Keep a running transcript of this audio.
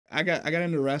I got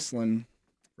into wrestling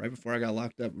right before I got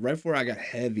locked up. Right before I got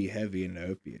heavy into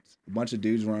opiates. A bunch of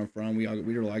dudes where I'm from, we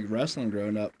were like wrestling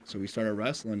growing up, so we started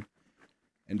wrestling,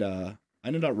 and I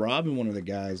ended up robbing one of the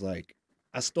guys. Like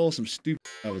I stole some stupid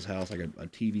out of his house, like a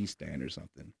TV stand or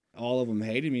something. All of them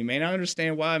hated me, man. I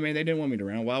understand why, man. They didn't want me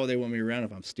around. Why would they want me around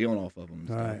if I'm stealing off of them?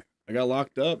 All right. I got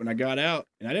locked up and I got out,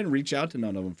 and I didn't reach out to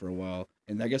none of them for a while.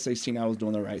 And I guess they seen I was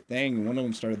doing the right thing. And one of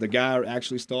them started, the guy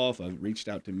actually stole off, reached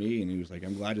out to me, and he was like,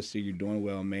 "I'm glad to see you're doing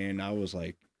well, man." I was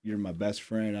like, "You're my best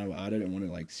friend. I didn't want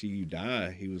to like see you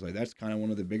die." He was like, "That's kind of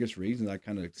one of the biggest reasons I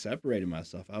kind of separated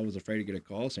myself. I was afraid to get a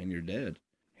call saying you're dead."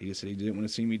 He said he didn't want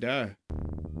to see me die.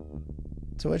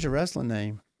 So what's your wrestling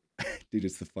name? Dude,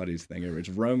 it's the funniest thing ever. It's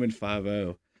Roman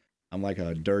 5-0. I'm like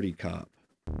a dirty cop.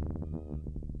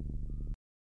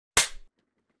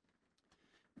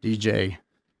 DJ,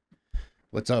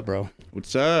 what's up, bro?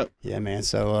 What's up? Yeah, man.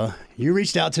 So you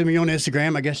reached out to me on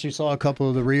Instagram. I guess you saw a couple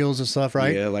of the reels and stuff,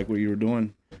 right? Yeah, like what you were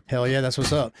doing. Hell yeah, that's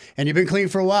what's up. And you've been clean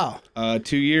for a while.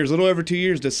 2 years, a little over 2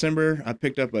 years. December, I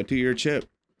picked up a 2-year chip.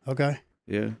 Okay.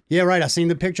 Yeah. Yeah, right. I seen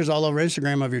the pictures all over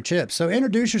Instagram of your chips. So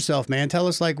introduce yourself, man. Tell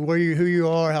us like who you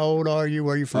are, how old are you,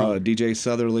 where you from? DJ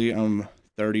Sutherly. I'm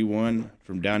 31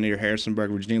 from down near Harrisonburg,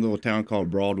 Virginia, a little town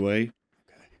called Broadway.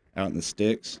 Okay. Out in the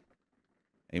sticks.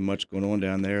 Ain't much going on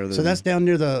down there. So that's down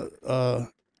near the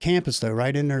campus, though,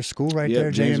 right in their school right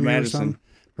there, James JMU Madison. or something?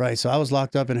 Right. So I was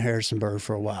locked up in Harrisonburg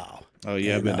for a while. Oh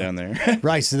yeah, I've been down there.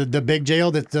 Right. So the big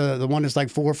jail, that the one that's like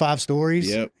 4 or 5 stories.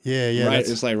 Yep. Yeah. Right.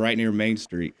 It's like right near Main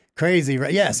Street. Crazy,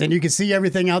 right? Yes, and you can see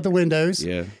everything out the windows.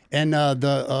 Yeah. And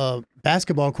the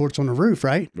basketball court's on the roof,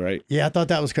 right? Right. Yeah, I thought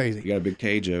that was crazy. You got a big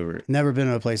cage over it. Never been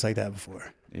in a place like that before.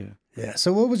 Yeah. Yeah.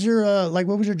 So what was your what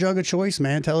was your drug of choice,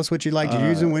 man? Tell us what you liked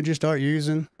using. When did you start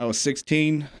using? I was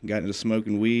 16, got into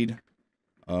smoking weed.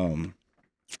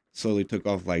 Slowly took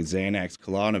off like Xanax,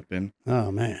 Klonopin.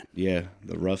 Oh man. Yeah,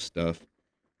 the rough stuff.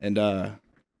 And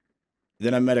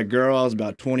then I met a girl. I was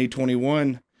about 20,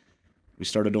 21. We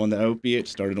started on the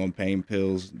opiates, started on pain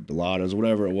pills, Dilaudid,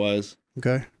 whatever it was.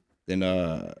 Okay. Then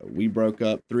we broke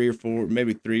up 3 or 4,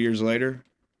 maybe 3 years later.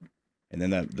 And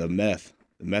then the meth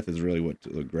is really what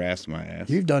grasped my ass.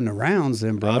 You've done the rounds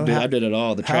then, bro. I did it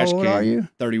all. The trash can. How old are you?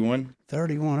 31.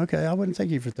 31. Okay, I wouldn't take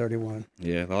you for 31.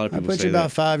 Yeah, a lot of people I put say you about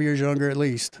that. 5 years younger at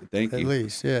least. Thank you. At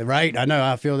least, yeah, right. I know.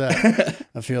 I feel that.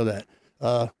 I feel that.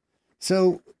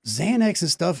 So Xanax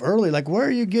and stuff early. Like, where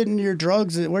are you getting your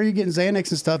drugs? Where are you getting Xanax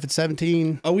and stuff at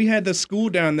 17? Oh, we had the school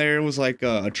down there. It was like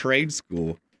a trade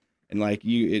school. And like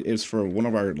it was for one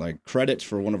of our like credits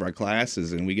for one of our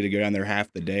classes, and we get to go down there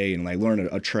half the day and like learn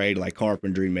a trade like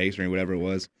carpentry, masonry, whatever it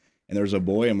was. And there was a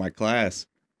boy in my class,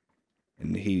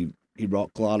 and he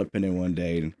brought Klonopin in one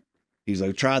day, and he's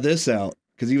like, "Try this out,"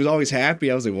 because he was always happy.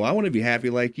 I was like, "Well, I want to be happy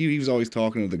like you." He was always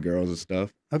talking to the girls and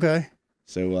stuff. Okay.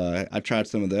 So I tried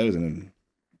some of those, and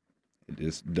it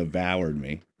just devoured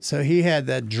me. So he had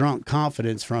that drunk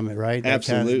confidence from it, right? That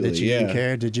Absolutely, that you yeah. didn't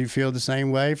care. Did you feel the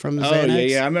same way from the Oh Xanax?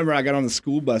 yeah. I remember I got on the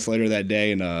school bus later that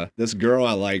day, and this girl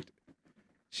I liked,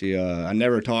 she I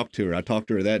never talked to her. I talked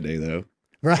to her that day though.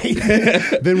 Right.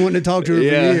 Been wanting to talk to her for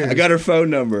years. I got her phone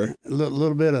number. A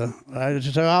little bit of.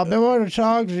 So I've been wanting to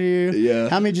talk to you. Yeah.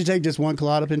 How many did you take? Just one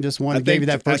Klonopin? Just one? Gave you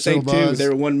that first little two. buzz? They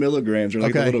were 1 milligrams. They're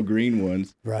like the little green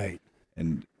ones. Right.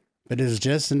 And but it was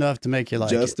just enough to make you like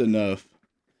just enough.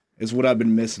 It's what I've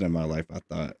been missing in my life, I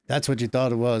thought. That's what you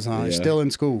thought it was, huh? Yeah. You're still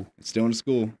in school. Still in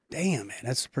school. Damn, man,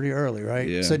 that's pretty early, right?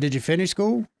 Yeah. So did you finish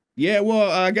school? Yeah, well,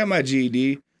 I got my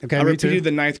GED. Okay, I me repeated too. the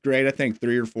 9th grade, I think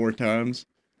 3 or 4 times.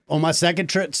 On my second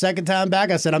time back,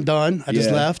 I said I'm done. I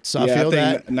just left, so I feel I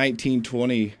that. think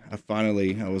 1920,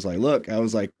 I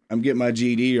was like, I'm getting my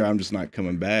GED or I'm just not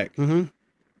coming back. Mm-hmm.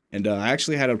 And I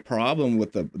actually had a problem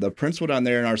with the principal down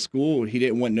there in our school. He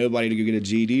didn't want nobody to go get a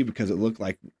GED because it looked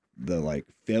like the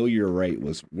failure rate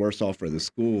was worse off for the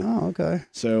school. Oh, okay.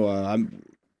 So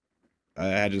I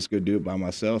had to just go do it by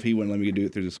myself. He wouldn't let me do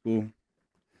it through the school.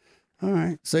 All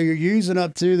right. So you're using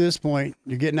up to this point.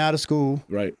 You're getting out of school.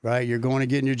 Right. Right. You're going to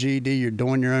getting your GED. You're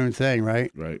doing your own thing,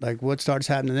 right? Right. Like what starts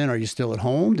happening then? Are you still at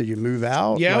home? Did you move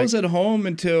out? Yeah, I was at home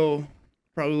until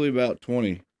probably about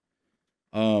 20.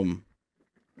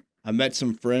 I met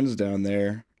some friends down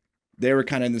there. They were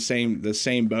kind of in the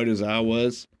same boat as I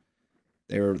was.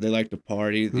 They liked to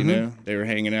party, you know. They were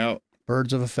hanging out.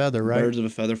 Birds of a feather, right? Birds of a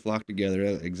feather flock together,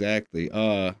 exactly.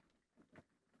 And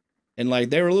like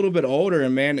they were a little bit older,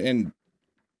 and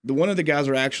one of the guys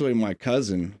were actually my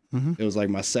cousin. Mm-hmm. It was like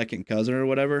my second cousin or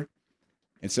whatever.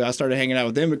 And so I started hanging out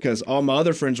with them because all my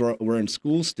other friends were in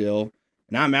school still,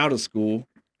 and I'm out of school,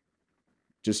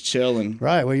 just chilling.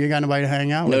 Right. Well, you got nobody to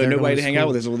hang out with. No, nobody to hang out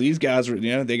with us. Well, these guys were,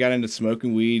 they got into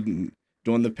smoking weed and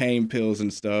doing the pain pills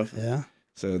and stuff. Yeah.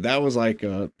 So that was like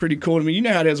pretty cool to me. You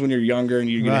know how it is when you're younger and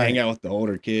you get to Right. hang out with the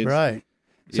older kids. Right.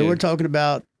 So Yeah. we're talking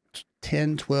about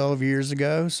 10, 12 years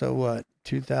ago. So what?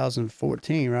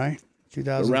 2014, right?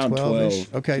 2012-ish?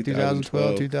 12. Okay,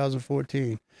 2012,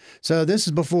 2014. So this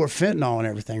is before fentanyl and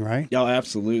everything, right? Yeah,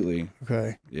 absolutely.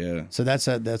 Okay. Yeah. So that's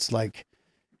like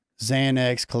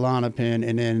Xanax, Klonopin,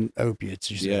 and then opiates.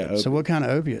 You said. Yeah, So what kind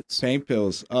of opiates? Pain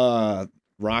pills.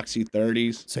 Roxy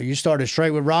 30s. So you started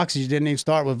straight with Roxy. You didn't even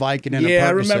start with Vicodin. And Yeah,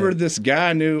 I Percocet. remember this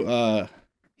guy knew.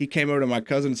 He came over to my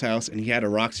cousin's house and he had a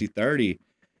Roxy 30,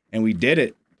 and we did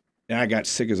it, and I got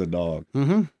sick as a dog.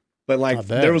 Mm-hmm. But I like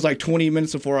bet. there was like 20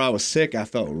 minutes before I was sick, I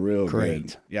felt real Great.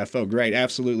 good. Yeah, I felt great,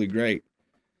 absolutely great.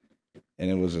 And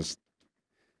it was just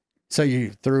So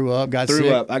you threw up, got threw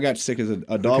sick. up. I got sick as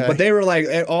a dog. Okay. But they were like,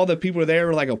 all the people there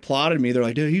were like applauding me. They're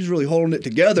like, dude, he's really holding it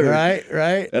together. Right,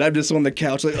 right. And I'm just on the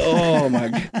couch like, oh my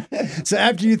God. So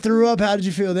after you threw up, how did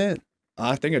you feel then?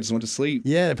 I think I just went to sleep.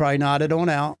 Yeah, it probably nodded on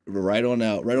out. Right on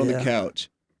out, right on Yeah. the couch.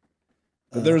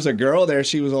 But there was a girl there.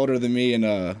 She was older than me, and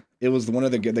it was one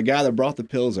of the guy that brought the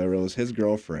pills over. It was his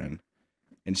girlfriend,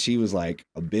 and she was like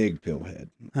a big pill head.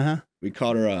 Uh-huh. We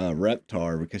called her a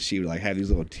reptar because she would like have these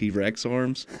little T-Rex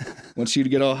arms when she'd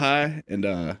get all high,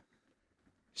 and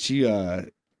she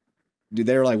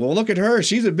they were like, well, look at her,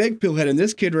 she's a big pill head, and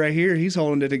this kid right here, he's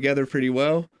holding it together pretty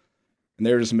well, and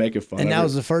they were just making fun. And of that her.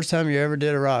 was the first time you ever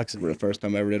did a Roxy. The first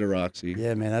time I ever did a Roxy.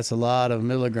 Yeah, man, that's a lot of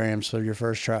milligrams for your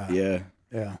first try. Yeah.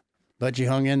 Yeah. But you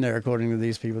hung in there, according to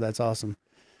these people. That's awesome.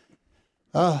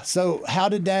 So how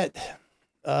did that?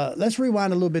 Let's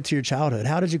rewind a little bit to your childhood.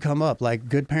 How did you come up? Like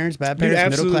good parents, bad Dude,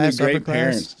 parents, middle absolutely class, great upper class?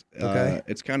 parents. Okay.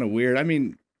 It's kind of weird. I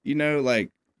mean, you know, like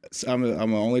I'm an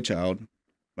only child.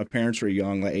 My parents were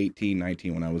young, like 18,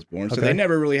 19 when I was born. So Okay. they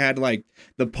never really had like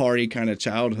the party kind of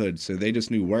childhood. So they just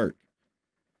knew work.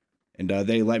 And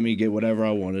they let me get whatever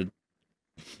I wanted.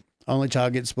 Only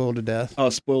child gets spoiled to death. I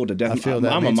was spoiled to death. I feel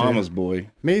that, I'm me a too. mama's boy.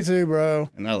 Me too, bro.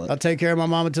 And I'll take care of my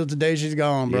mama till the day she's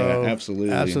gone, bro. Yeah,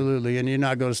 absolutely. Absolutely. And you're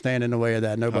not going to stand in the way of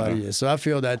that. Nobody is. So I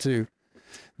feel that too.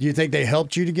 Do you think they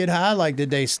helped you to get high? Like,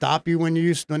 did they stop you when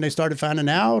they started finding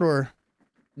out, or?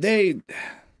 They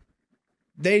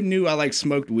knew I like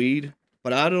smoked weed,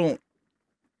 but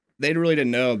they really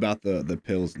didn't know about the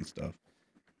pills and stuff.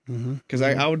 Because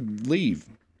I would leave.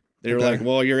 They were Okay. like,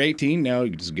 well, you're 18 now,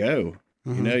 you just go.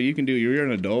 You know, you can you're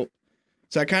an adult.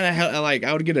 So I kind of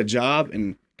I would get a job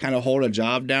and kind of hold a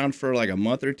job down for like a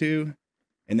month or two,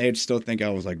 and they'd still think I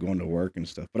was like going to work and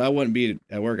stuff. But I wouldn't be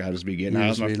at work. I'd just be getting You high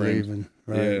with just my be friends. leaving,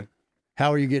 right?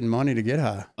 How are you getting money to get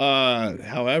high?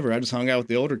 However, I just hung out with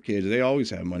the older kids. They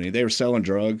always had money. They were selling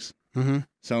drugs,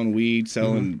 selling weed,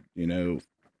 selling, you know,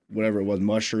 whatever it was,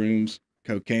 mushrooms,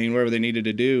 cocaine, whatever they needed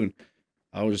to do. And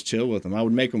I would just chill with them. I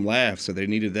would make them laugh, so they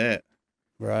needed that.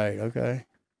 Right. Okay.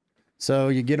 So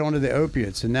you get onto the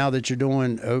opiates, and now that you're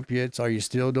doing opiates, are you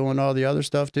still doing all the other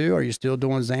stuff too? Are you still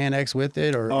doing Xanax with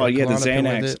it, or Oh yeah, the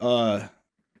Klonopin with Xanax.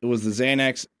 It was the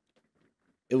Xanax.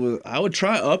 I would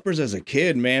try uppers as a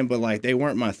kid, man, but like they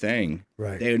weren't my thing.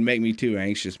 Right. They would make me too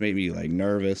anxious, make me like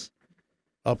nervous,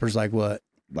 Uppers like what?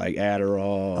 like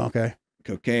Adderall, Okay.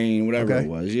 cocaine, whatever Okay. it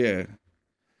was. Yeah.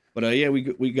 But yeah,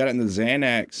 we got in the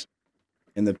Xanax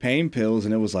and the pain pills,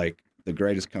 and it was like the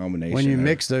greatest combination. When you ever.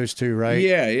 mix those two, right?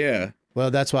 Yeah, yeah, Well,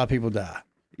 that's why people die.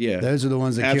 yeah. Those are the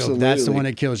ones that kill. That's the Absolutely. one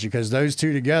that kills you, because those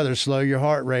two together slow your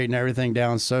heart rate and everything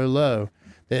down so low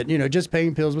that, you know, just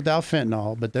pain pills without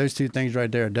fentanyl. But those two things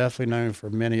right there are definitely known for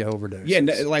many overdoses.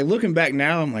 Yeah, like looking back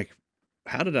now, I'm like,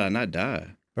 how did I not die?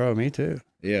 Bro, me too.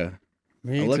 Yeah.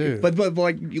 Me I look too. at- but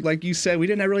like you said, we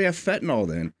didn't really have fentanyl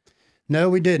then. No,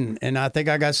 we didn't. And I think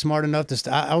I got smart enough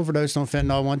to I overdosed on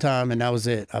fentanyl one time, and that was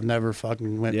it. I've never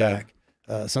fucking went Yeah.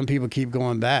 back. Some people keep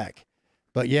going back.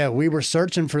 But yeah, we were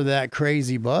searching for that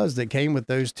crazy buzz that came with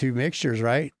those two mixtures,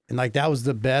 right? And like that was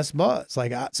the best buzz.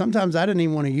 Like sometimes I didn't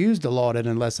even want to use Dilaudid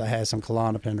unless I had some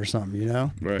Klonopin or something, you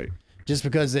know? Right. Just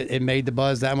because it made the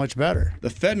buzz that much better. The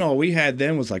fentanyl we had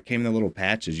then was like came in the little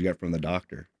patches you got from the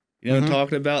doctor. You know what I'm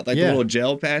talking about? Like Yeah. the little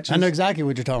gel patches. I know exactly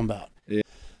what you're talking about. Yeah.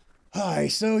 All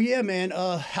right, so yeah, man.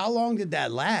 How long did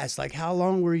that last? Like, how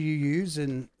long were you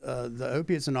using the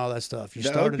opiates and all that stuff? You The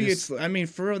started opiates, I mean,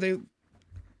 for real, they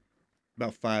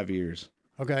about 5 years.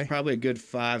 okay. Probably a good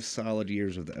 5 solid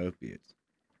years of the opiates.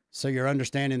 So you're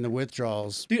understanding the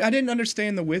withdrawals. Dude, I didn't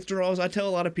understand the withdrawals. I tell a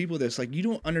lot of people this, like, you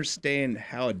don't understand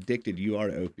how addicted you are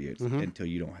to opiates until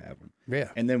you don't have them. Yeah.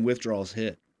 And then withdrawals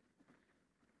hit.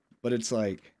 But it's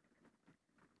like,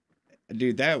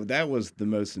 dude, that was the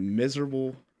most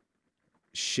miserable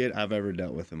shit I've ever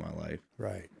dealt with in my life.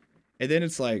 Right. And then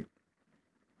it's like,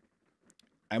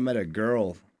 I met a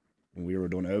girl when we were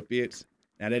doing opiates,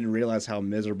 And I didn't realize how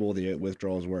miserable the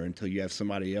withdrawals were until you have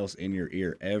somebody else in your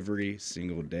ear every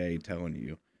single day telling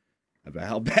you about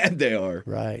how bad they are.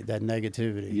 Right, that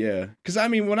negativity. Yeah. Because, I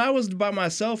mean, when I was by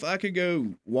myself, I could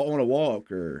go on a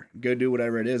walk or go do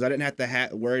whatever it is. I didn't have to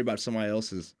worry about somebody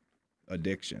else's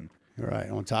addiction. Right,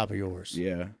 on top of yours.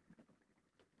 Yeah.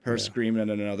 Her screaming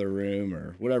in another room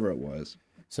or whatever it was.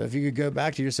 So if you could go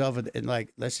back to yourself and,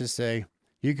 like, let's just say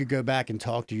you could go back and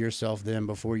talk to yourself then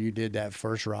before you did that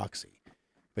first Roxy,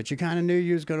 but you kind of knew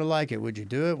you was going to like it. Would you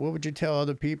do it? What would you tell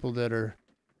other people that are,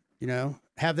 you know,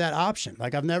 have that option?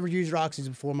 Like, I've never used Roxy's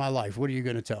before in my life. What are you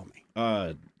going to tell me?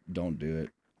 Don't do it.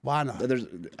 Why not?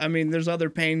 There's other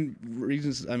pain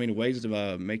reasons. I mean, ways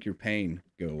to make your pain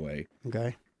go away.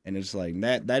 Okay. And it's like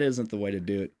that isn't the way to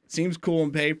do it. Seems cool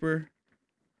on paper,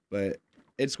 but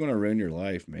it's going to ruin your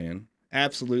life, man.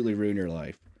 Absolutely ruin your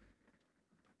life.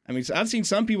 I mean, I've seen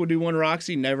some people do one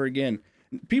Roxy, never again.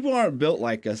 People aren't built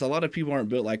like us. A lot of people aren't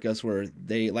built like us where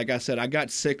they, like I said, I got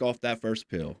sick off that first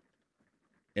pill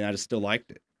and I just still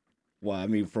liked it. Why? I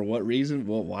mean, for what reason?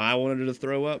 Well, why I wanted to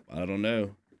throw up? I don't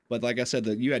know. But like I said,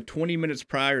 you had 20 minutes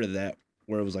prior to that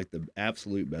where it was like the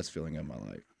absolute best feeling of my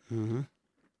life. Mm-hmm.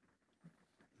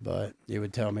 But you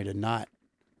would tell me to not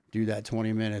do that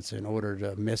 20 minutes in order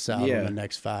to miss out on the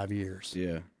next 5 years.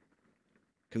 Yeah.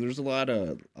 Because there's a lot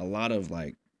of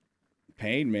like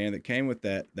pain, man, that came with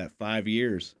that 5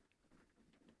 years.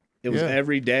 It was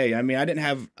every day. I mean,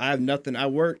 I have nothing. I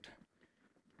worked.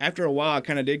 After a while, I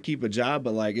kind of did keep a job,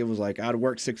 but like it was like I'd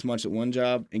work 6 months at one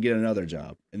job and get another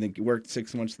job, and then work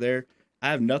 6 months there. I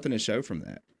have nothing to show from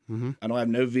that. Mm-hmm. I don't have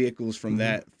no vehicles from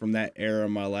that era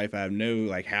of my life. I have no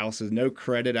like houses, no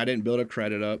credit. I didn't build a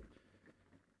credit up.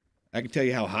 I can tell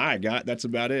you how high I got. That's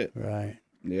about it. Right.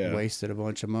 Yeah. Wasted a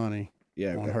bunch of money.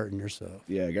 Yeah. On hurting yourself.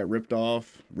 Yeah. Got ripped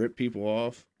people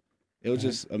off. It was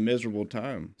just a miserable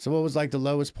time. So what was like the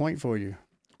lowest point for you?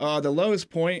 The lowest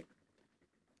point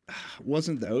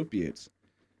wasn't the opiates.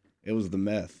 It was the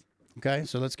meth. Okay,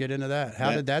 so let's get into that.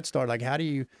 How did that start? Like, how do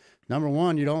you, number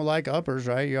one, you don't like uppers,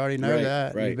 right? You already know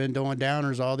that. Right. You've been doing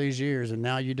downers all these years, and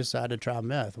now you decide to try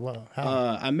meth. Well,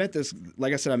 how? I met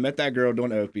that girl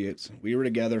doing opiates. We were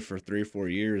together for 3 or 4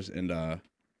 years, and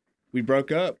we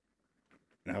broke up.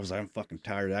 And I was like, I'm fucking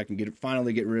tired. I can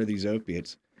finally get rid of these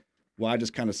opiates. Well, I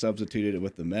just kind of substituted it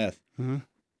with the meth. Mm-hmm.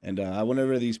 And I went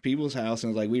over to these people's house, and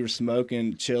it was like we were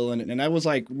smoking, chilling, and I was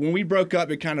like, when we broke up,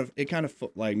 it kind of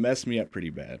like messed me up pretty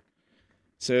bad.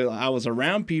 So I was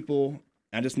around people,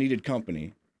 I just needed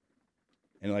company,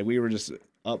 and like we were just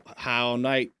up high all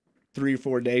night, 3 or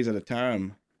 4 days at a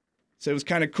time. So it was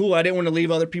kind of cool. I didn't want to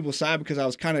leave other people's side because I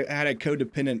had a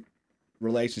codependent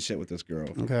relationship with this girl.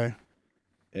 Okay.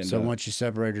 And, so once you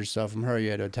separated yourself from her, you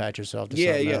had to attach yourself to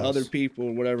something else. other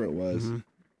people, whatever it was. Mm-hmm.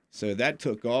 So that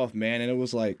took off, man, and it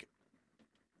was like,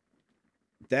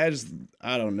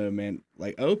 I don't know, man.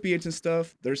 Like opiates and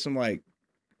stuff, there's some like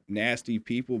nasty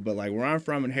people, but like where I'm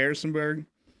from in Harrisonburg,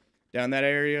 down that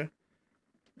area,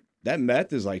 that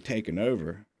meth is like taking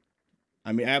over.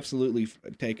 I mean, absolutely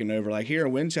taking over. Like here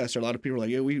in Winchester, a lot of people are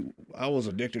like, I was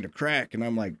addicted to crack, and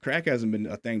I'm like, crack hasn't been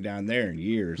a thing down there in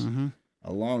years,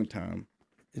 a long time.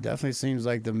 It definitely seems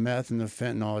like the meth and the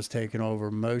fentanyl has taken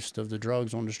over most of the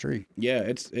drugs on the street. Yeah,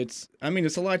 it's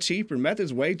a lot cheaper. Meth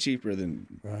is way cheaper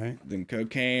than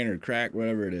cocaine or crack,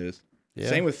 whatever it is. Yeah.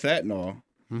 Same with fentanyl.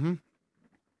 Mm-hmm.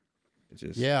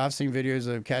 Yeah, I've seen videos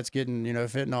of cats getting,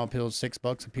 fentanyl pills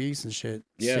 $6 a piece and shit.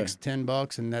 Yeah.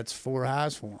 $10, and that's 4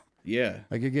 highs for them. Yeah.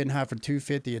 Like you're getting high for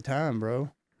 $2.50 a time,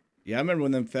 bro. Yeah, I remember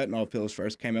when them fentanyl pills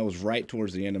first came out. It was right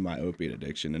towards the end of my opiate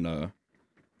addiction, and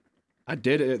I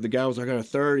did it. The guy was like, I got a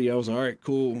 30. I was like, all right,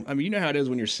 cool. I mean, you know how it is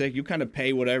when you're sick. You kind of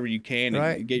pay whatever you can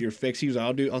and get your fix. He was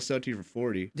like, I'll sell it to you for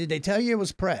 40. Did they tell you it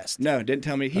was pressed? No, didn't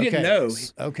tell me. He didn't know.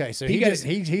 Okay, so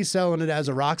he's selling it as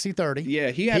a Roxy 30. Yeah,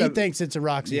 he thinks it's a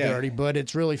Roxy 30, but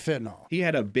it's really fentanyl. He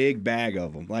had a big bag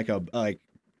of them, like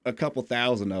a couple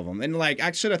thousand of them. And like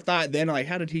I should have thought then, like,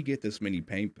 how did he get this many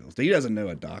pain pills? He doesn't know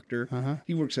a doctor.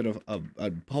 He works at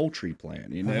a poultry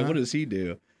plant. What does he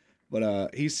do?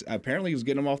 But he's apparently was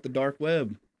getting them off the dark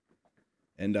web,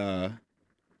 and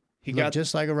he got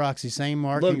just like a Roxy, same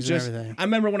markings and everything. I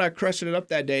remember when I crushed it up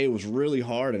that day, it was really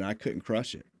hard, and I couldn't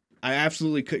crush it. I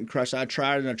absolutely couldn't crush it. I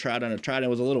tried and I tried and I tried. And it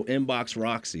was a little inbox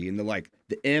Roxy, and the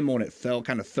M on it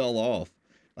kind of fell off,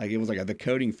 like it was like the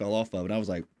coating fell off of it. I was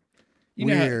like,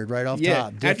 weird, right off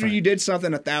top. Different. After you did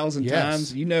something 1,000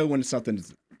 times, you know when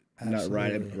something's not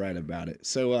right about it.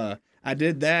 So I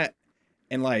did that.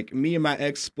 And like me and my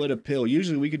ex split a pill.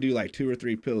 Usually we could do like 2 or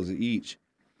 3 pills each.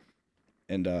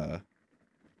 And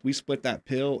we split that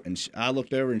pill. And I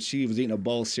looked over and she was eating a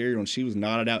bowl of cereal and she was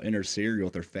knotted out in her cereal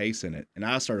with her face in it. And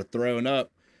I started throwing up.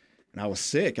 and I was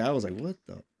sick. I was like, what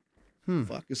the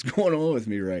fuck is going on with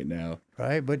me right now?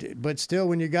 Right, but still,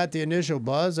 when you got the initial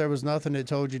buzz, there was nothing that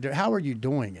told you to. How are you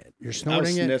doing it? You're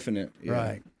snorting I was sniffing it. Yeah.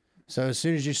 Right. So as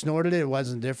soon as you snorted it, it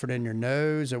wasn't different in your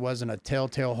nose. There wasn't a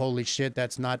telltale, holy shit,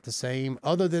 that's not the same,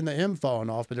 other than the M falling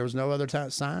off, but there was no other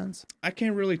signs? I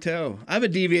can't really tell. I have a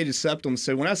deviated septum,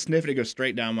 so when I sniff it, it goes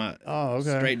straight down my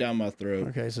straight down my throat.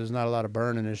 Okay, so there's not a lot of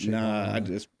burning and shit. Nah,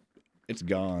 it's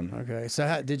gone. Okay,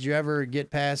 so did you ever get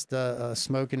past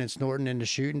smoking and snorting into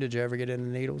shooting? Did you ever get into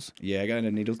needles? Yeah, I got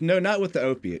into needles. No, not with the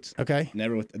opiates. Okay.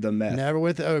 Never with the meth. Never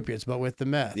with the opiates, but with the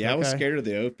meth. Yeah, I was scared of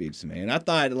the opiates, man. I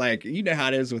thought, like, you know how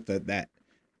it is with that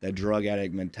drug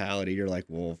addict mentality. You're like,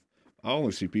 well, I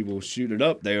only see people shoot it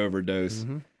up, they overdose.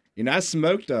 Mm-hmm. You know, I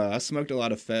smoked a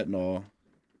lot of fentanyl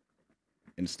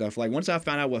and stuff. Like, once I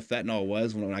found out what fentanyl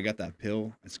was when I got that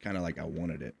pill, it's kind of like I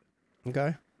wanted it.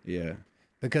 Okay. Yeah.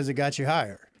 Because it got you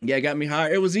higher. Yeah, it got me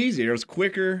higher. It was easier. It was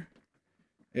quicker.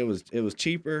 It was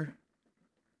cheaper.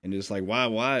 And just like,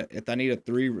 why? If I need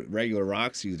 3 regular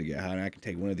Roxys to get high, and I can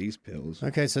take one of these pills.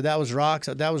 Okay, so that was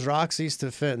Roxy's to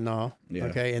fentanyl. Yeah.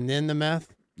 Okay, and then the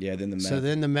meth? Yeah, then the meth. So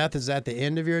then the meth is at the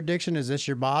end of your addiction? Is this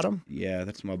your bottom? Yeah,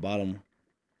 that's my bottom.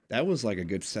 That was like a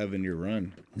good 7-year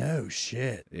run. No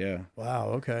shit. Yeah. Wow,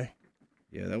 okay.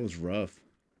 Yeah, that was rough.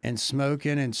 And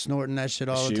smoking and snorting that shit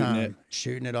all the time.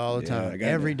 Shooting it all the time.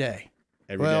 Every day.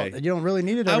 Every day. You don't really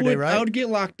need it every day, right? I would get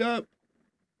locked up,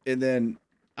 and then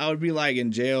I would be like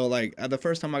in jail. Like the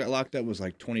first time I got locked up was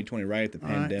like 2020, right at the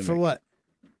pandemic. Right. For what?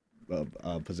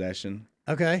 Possession.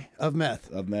 Okay, of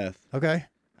meth. Of meth. Okay.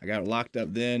 I got locked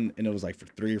up then, and it was like for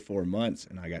 3 or 4 months,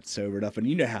 and I got sobered up. And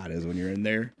you know how it is when you're in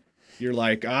there. You're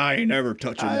like, I ain't never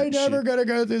touching that shit. I ain't never gonna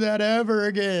go through that ever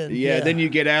again. Yeah, then you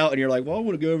get out, and you're like, well, I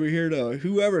want to go over here to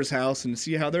whoever's house and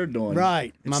see how they're doing.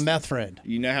 Right, my meth friend.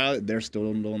 You know how they're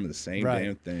still doing the same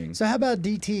damn thing. So how about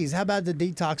DTs? How about the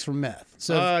detox from meth?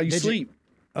 So you sleep.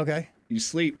 Okay. You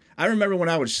sleep. I remember when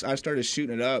I started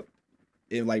shooting it up,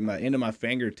 like my end of my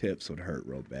fingertips would hurt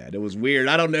real bad. It was weird.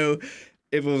 I don't know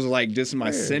if it was like just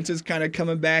my senses kind of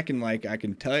coming back and like I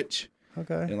can touch.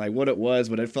 Okay. And like what it was,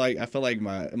 but I felt like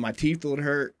my teeth would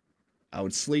hurt. I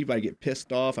would sleep. I'd get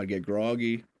pissed off. I'd get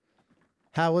groggy.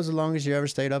 How was the longest you ever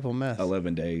stayed up on meth?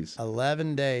 11 days.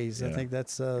 11 days. Yeah. I think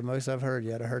that's most I've heard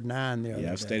yet. I heard 9 the other day.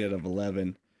 Yeah, I've stayed at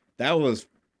 11. That was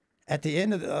at the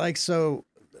end of so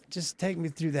just take me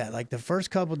through that. Like the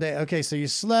first couple days. Okay, so you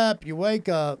slept, you wake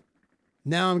up.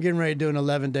 Now I'm getting ready to do an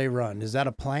 11-day run. Is that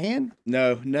a plan?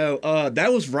 No.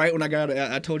 That was right when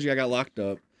I told you I got locked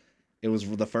up. It was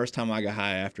the first time I got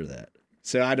high after that.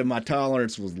 So my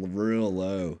tolerance was real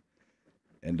low.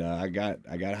 And I got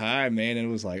high, man, and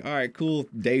it was like, all right, cool.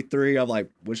 Day 3, I'm like,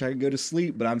 wish I could go to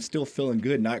sleep, but I'm still feeling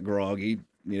good, not groggy.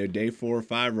 You know, day 4 or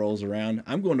 5 rolls around.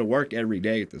 I'm going to work every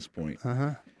day at this point.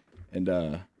 Uh-huh. And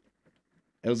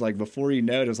it was like, before you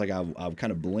know it, was like I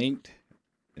kind of blinked,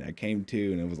 and I came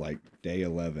to, and it was like day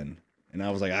 11. And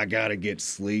I was like, I got to get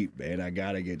sleep, man. I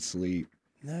got to get sleep.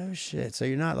 No shit. So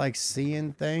you're not like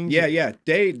seeing things? Yeah.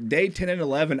 Day 10 and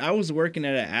 11, I was working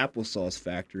at an applesauce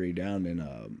factory down in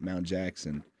Mount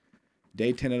Jackson.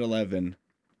 Day 10 and 11,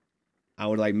 I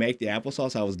would like make the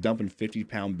applesauce. I was dumping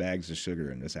 50-pound bags of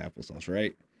sugar in this applesauce,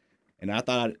 right? And I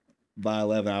thought by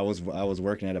 11 I was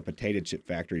working at a potato chip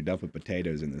factory dumping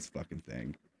potatoes in this fucking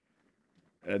thing.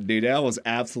 Dude, that was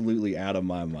absolutely out of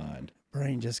my mind.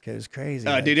 Brain just goes crazy.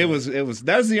 Dude, it was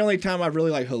that was the only time I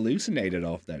really like hallucinated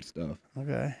off that stuff.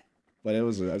 Okay. But it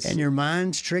was and your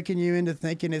mind's tricking you into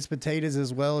thinking it's potatoes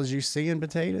as well as you seeing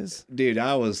potatoes? Dude,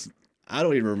 I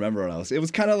don't even remember what I was. It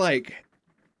was kind of like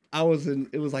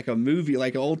it was like a movie,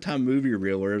 like an old time movie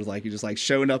reel where it was like you're just like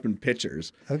showing up in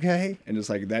pictures. Okay. And it's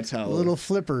like that's how little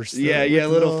flippers. Yeah,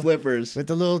 little flippers. With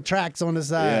the little tracks on the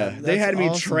side. Yeah. They had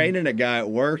me training a guy at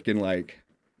work, and like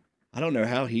I don't know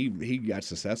how he got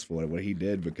successful at what he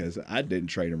did because I didn't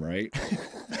train him right.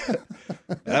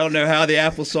 I don't know how the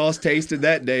applesauce tasted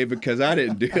that day because I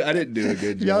didn't do a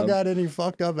good job. Y'all got any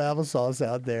fucked up applesauce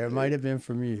out there? It might have been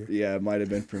from you. Yeah, it might have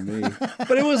been from me.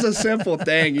 But it was a simple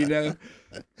thing, you know.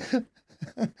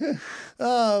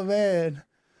 Oh man.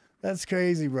 That's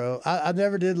crazy, bro. I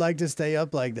never did like to stay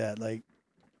up like that. Like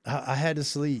I had to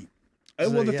sleep.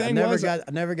 Well, the thing was, I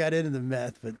never got into the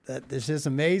meth, but it's just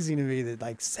amazing to me that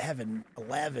like 7,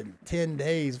 11, 10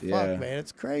 days. Fuck, man,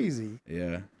 it's crazy.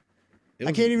 Yeah.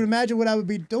 I can't even imagine what I would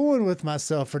be doing with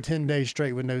myself for 10 days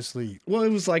straight with no sleep. Well, it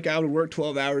was like I would work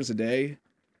 12 hours a day,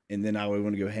 and then I would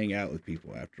want to go hang out with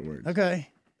people afterwards. Okay.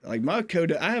 Like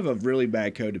I have a really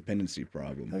bad codependency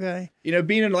problem. Okay. You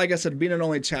know, like I said, being an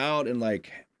only child and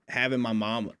like having my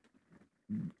mom,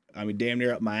 I mean, damn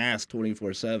near up my ass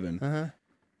 24/7. Uh-huh.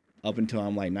 up until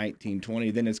I'm like 19,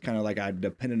 20. Then it's kind of like I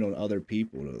depended on other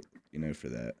people to, for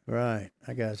that. Right.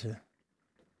 I got you.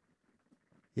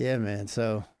 Yeah, man.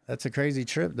 So that's a crazy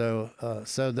trip, though.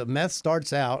 So the meth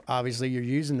starts out. Obviously, you're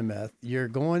using the meth. You're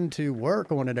going to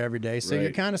work on it every day, so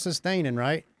you're kind of sustaining,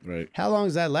 right? Right. How long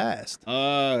does that last?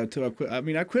 Till I quit. I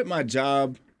mean, I quit my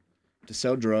job to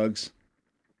sell drugs.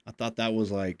 I thought that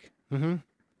was like,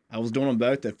 I was doing them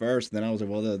both at first. And then I was like,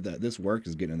 well, this work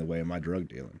is getting in the way of my drug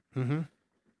dealing.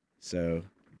 So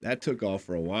that took off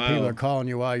for a while. People are calling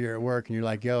you while you're at work, and you're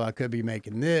like, yo, I could be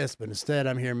making this, but instead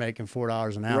I'm here making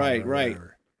 $4 an hour. Right.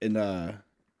 And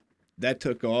that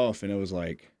took off, and it was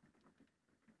like,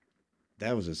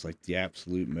 that was just like the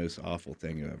absolute most awful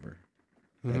thing ever.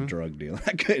 That drug deal.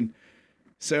 I couldn't.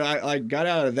 So I got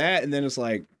out of that, and then it's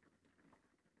like,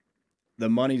 the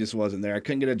money just wasn't there. I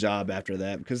couldn't get a job after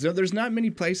that because there's not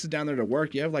many places down there to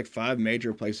work. You have like 5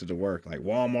 major places to work, like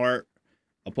Walmart,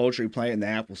 a poultry plant, and the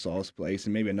applesauce place,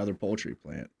 and maybe another poultry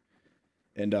plant,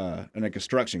 and a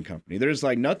construction company. There's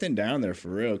like nothing down there for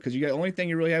real because the only thing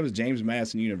you really have is James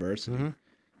Madison University.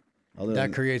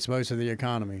 That creates most of the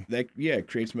economy. It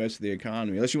creates most of the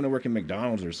economy. Unless you want to work in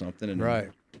McDonald's or something, and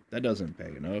that doesn't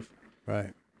pay enough.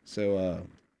 Right. So,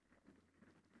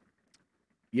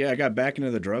 I got back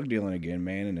into the drug dealing again,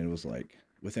 man, and it was like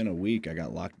within a week I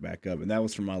got locked back up, and that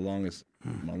was for my longest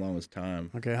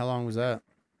time. Okay, how long was that?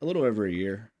 A little over a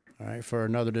year. All right, for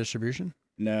another distribution?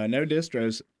 No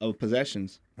distros of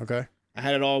possessions. Okay. I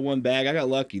had it all in one bag. I got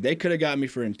lucky. They could have got me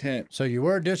for intent. So you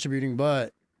were distributing,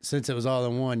 but since it was all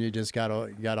in one, you just got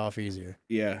off easier.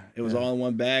 Yeah, it was all in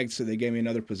one bag, so they gave me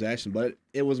another possession. But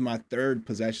it was my 3rd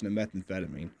possession of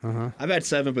methamphetamine. Uh-huh. I've had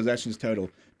 7 possessions total.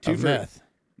 2 of meth?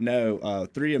 No,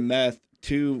 3 of meth,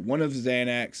 1 of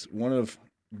Xanax, 1 of,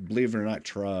 believe it or not,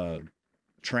 tramadol.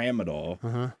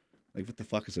 Uh-huh. Like, what the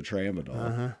fuck is a tramadol?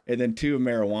 Uh-huh. And then 2 of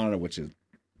marijuana, which is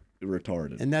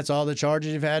retarded. And that's all the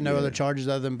charges you've had? No other charges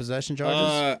other than possession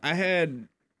charges? I had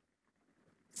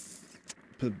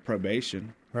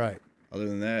probation. Right. Other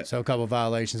than that. So a couple of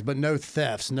violations, but no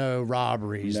thefts, no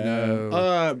robberies,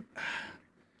 no.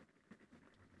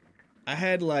 I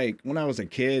had, like, when I was a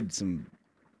kid, some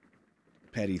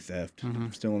petty theft.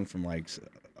 Stealing from, like,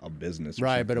 a business or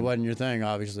something. But it wasn't your thing,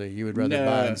 obviously. You would rather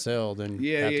buy and sell than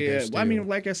have to go steal. Well, I mean,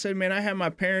 like I said, man, I had my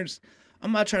parents.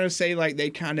 I'm not trying to say, like, they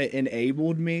kind of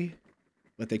enabled me,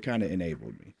 but they kind of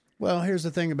enabled me. Well, here's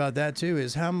the thing about that, too,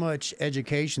 is how much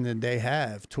education did they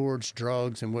have towards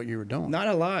drugs and what you were doing? Not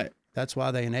a lot. That's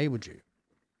why they enabled you.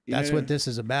 That's what this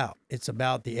is about. It's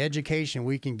about the education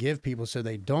we can give people so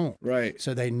they don't. Right.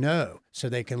 So they know. So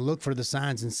they can look for the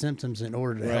signs and symptoms in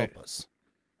order to help us.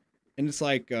 And it's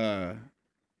like, I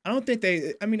don't think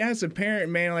I mean, as a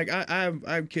parent, man, like, I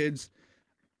have kids.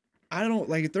 I don't,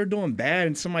 like, if they're doing bad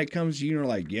and somebody comes to you and are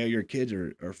like, yeah, your kids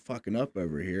are fucking up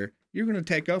over here, you're going to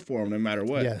take up for them no matter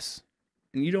what. Yes.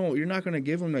 And you're not going to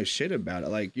give them no shit about it.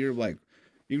 Like, you're going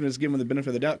to just give them the benefit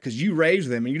of the doubt because you raised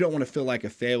them and you don't want to feel like a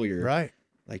failure. Right.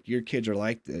 Like, your kids are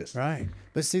like this. Right.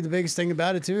 But see, the biggest thing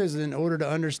about it, too, is in order to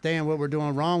understand what we're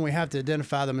doing wrong, we have to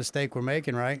identify the mistake we're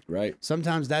making, right? Right.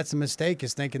 Sometimes that's the mistake,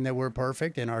 is thinking that we're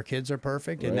perfect and our kids are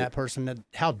perfect. And that person,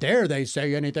 how dare they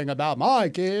say anything about my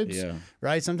kids? Yeah.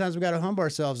 Right? Sometimes we got to humble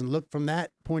ourselves and look from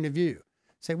that point of view.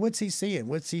 Say, what's he seeing?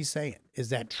 What's he saying?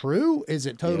 Is that true? Is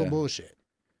it total bullshit?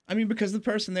 I mean, because the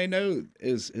person they know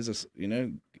is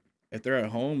a, if they're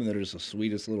at home and they're just the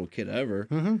sweetest little kid ever,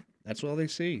 that's all they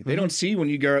see. They don't see when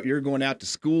you're going out to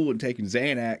school and taking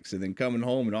Xanax and then coming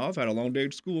home and, I've had a long day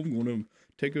at school, I'm going to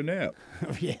take a nap.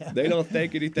 Yeah. They don't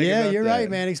think anything yeah, about you're that. right,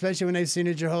 man, especially when they've seen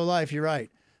it your whole life. You're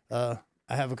right. I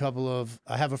have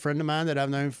a friend of mine that I've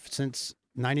known since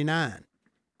 99,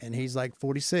 and he's like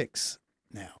 46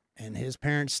 now, and his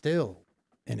parents still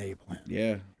enable him.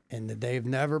 Yeah. And they've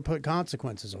never put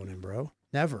consequences on him, bro.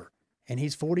 Never. And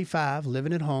he's 45,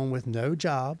 living at home with no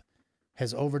job,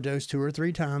 has overdosed 2 or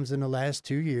 3 times in the last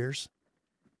 2 years.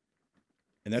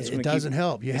 And that's it doesn't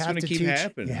help. You have to keep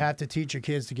happening. You have to teach your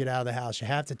kids to get out of the house. You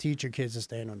have to teach your kids to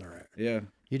stand on their own. Yeah.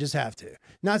 You just have to.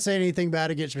 Not saying anything bad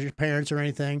against your parents or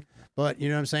anything, but you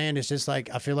know what I'm saying? It's just like,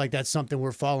 I feel like that's something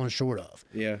we're falling short of.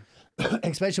 Yeah.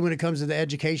 Especially when it comes to the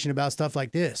education about stuff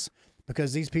like this,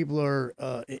 because these people are,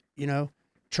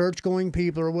 church-going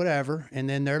people or whatever, and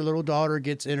then their little daughter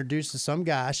gets introduced to some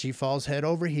guy. She falls head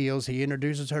over heels. He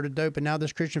introduces her to dope, and now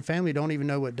this Christian family don't even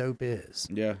know what dope is.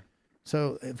 Yeah.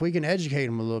 So if we can educate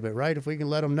them a little bit, right? If we can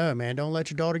let them know, man, don't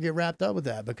let your daughter get wrapped up with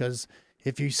that, because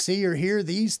if you see or hear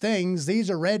these things, these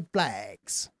are red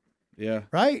flags. Yeah.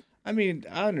 Right? I mean,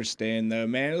 I understand, though,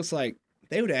 man. It was like,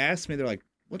 they would ask me, they're like,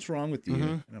 what's wrong with you?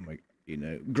 And I'm like, You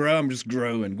know, I'm just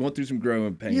growing, going through some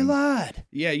growing pains. You lied.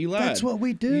 Yeah, you lied. That's what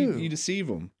we do. You deceive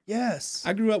them. Yes.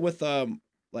 I grew up with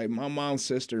like my mom's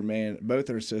sister, man. Both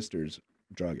her sisters,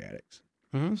 drug addicts,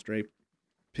 straight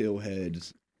pill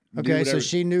heads. Okay, so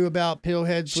she knew about pill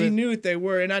heads. She knew what they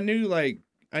were, and I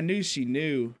knew she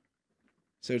knew.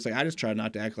 So it's like I just try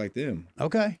not to act like them.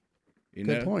 Okay.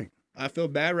 Good point. I feel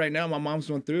bad right now. My mom's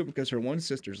going through it because her one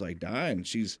sister's like dying.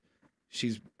 She's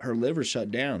her liver shut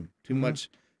down. Too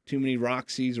too many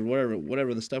Roxy's or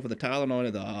whatever the stuff with the Tylenol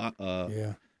and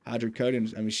the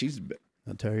hydrocodone. I mean,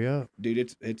 I'll tear you up,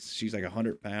 dude. She's like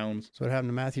 100 pounds. That's what happened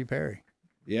to Matthew Perry.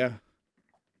 Yeah.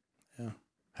 Yeah.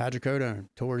 Hydrocodone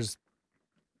tore his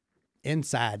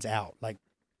insides out, like,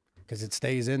 because it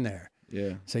stays in there.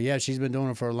 Yeah. So yeah, she's been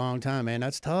doing it for a long time, man.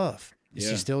 That's tough. Is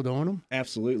she still doing them?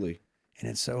 Absolutely. And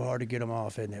it's so hard to get them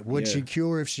off, isn't it? Would she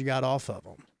cure if she got off of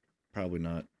them? Probably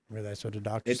not. Well, that's what the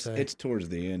doctors say. It's towards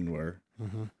the end where,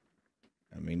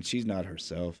 I mean, she's not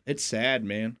herself. It's sad,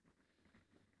 man.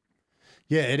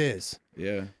 Yeah, it is.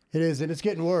 Yeah. It is, and it's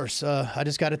getting worse. I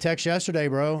just got a text yesterday,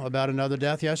 bro, about another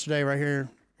death yesterday right here,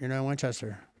 in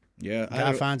Winchester. Yeah.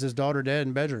 Guy finds his daughter dead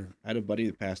in bedroom. I had a buddy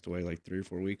that passed away like 3 or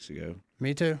 4 weeks ago.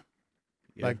 Me too.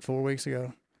 Yeah. Like 4 weeks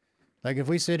ago. Like if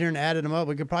we sit here and added them up,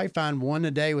 we could probably find one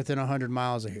a day within 100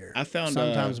 miles of here. I found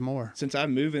sometimes more. Since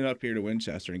I'm moving up here to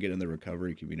Winchester and getting in the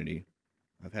recovery community,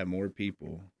 I've had more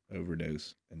people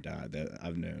overdose and die that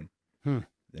I've known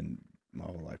than my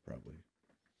whole life probably.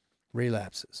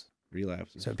 Relapses.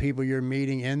 So people you're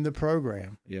meeting in the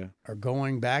program are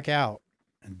going back out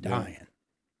and dying.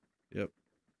 Yep.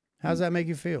 How does that make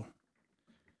you feel?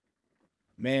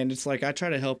 Man, it's like I try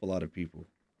to help a lot of people.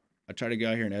 I try to go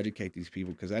out here and educate these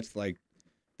people because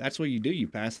that's what you do. You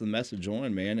pass the message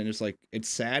on, man. And it's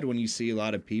sad when you see a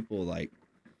lot of people like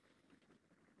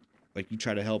you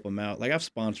try to help them out. Like I've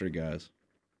sponsored guys,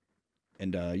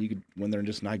 and when they're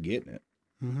just not getting it,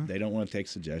 they don't want to take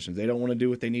suggestions. They don't want to do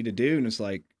what they need to do, and it's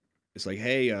like,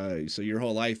 hey, so your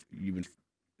whole life you've been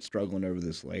struggling over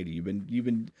this lady. You've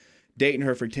been dating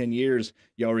her for 10 years.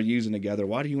 Y'all were using together.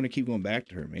 Why do you want to keep going back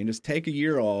to her, man? Just take a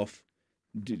year off.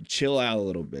 Chill out a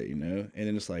little bit, and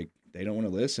then it's like they don't want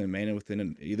to listen, man. And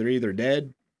within either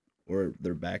dead or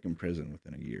they're back in prison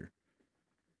within a year.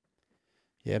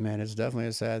 Yeah, man, it's definitely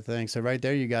a sad thing. So right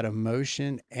there, you got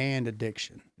emotion and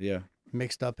addiction,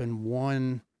 mixed up in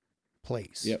one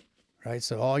place. Yep. Right.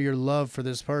 So all your love for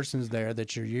this person's there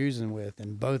that you're using with,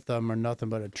 and both of them are nothing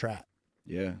but a trap.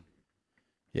 Yeah.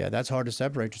 Yeah, that's hard to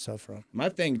separate yourself from. My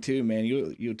thing too, man.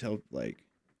 You tell like.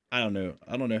 I don't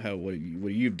know how what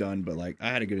you've done, but like I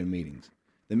had to go to meetings.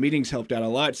 The meetings helped out a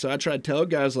lot. So I try to tell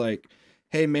guys like,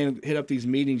 hey man, hit up these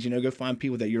meetings, go find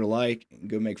people that you're like and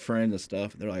go make friends and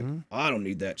stuff. And they're like, I don't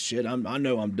need that shit. I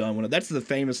know I'm done. That's the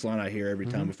famous line I hear every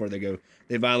time before they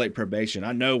violate probation.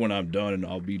 I know when I'm done and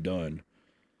I'll be done.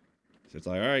 So it's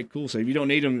like, all right, cool. So if you don't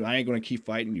need them, I ain't going to keep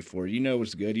fighting you for it. You know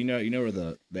what's good. You know where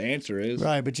the answer is.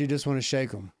 Right. But you just want to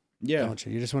shake them. Yeah. Don't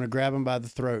you? You just want to grab them by the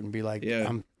throat and be like,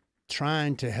 I'm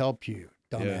trying to help you,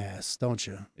 dumbass, don't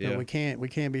you? Yeah. No, we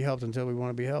can't be helped until we want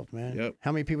to be helped, man. Yep.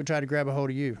 How many people try to grab a hold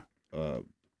of you? A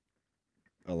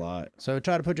lot. So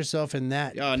try to put yourself in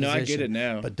that no, I get it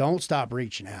now. But don't stop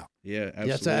reaching out. Yeah,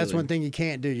 absolutely. That's one thing you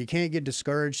can't do. You can't get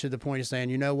discouraged to the point of saying,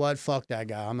 you know what, fuck that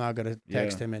guy. I'm not going to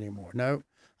text him anymore. No,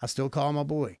 I still call my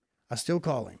boy. I still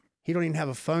call him. He don't even have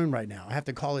a phone right now. I have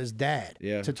to call his dad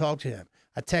to talk to him.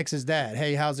 I text his dad,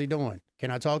 hey, how's he doing? Can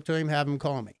I talk to him? Have him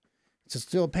call me. It's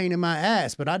still a pain in my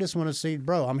ass, but I just want to see,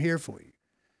 bro, I'm here for you.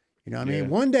 You know what I mean?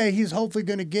 One day he's hopefully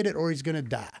going to get it or he's going to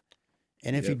die.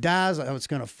 And if he dies, it's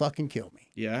going to fucking kill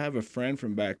me. Yeah, I have a friend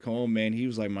from back home, man. He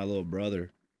was like my little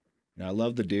brother. And I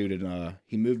love the dude. And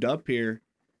he moved up here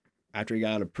after he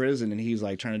got out of prison, and he's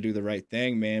like trying to do the right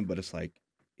thing, man. But it's like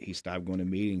he stopped going to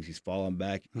meetings. He's falling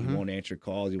back. He won't answer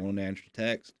calls. He won't answer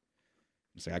texts.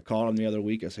 It's like I called him the other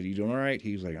week. I said, you doing all right?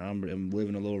 He was like, I'm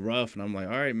living a little rough. And I'm like,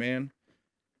 all right, man.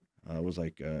 I was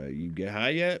like, you get high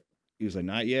yet? He was like,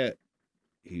 not yet.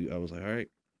 I was like, all right.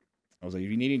 I was like,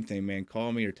 if you need anything, man,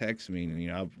 call me or text me.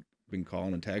 And, I've been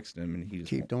calling and texting him, and he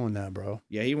just keep doing that, bro.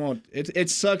 Yeah, he won't. It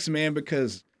sucks, man,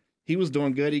 because he was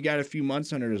doing good. He got a few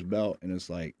months under his belt, and it's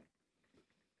like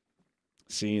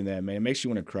seeing that, man, it makes you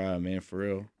want to cry, man, for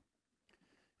real.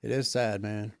 It is sad,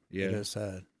 man. Yeah. It is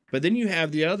sad. But then you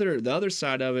have the other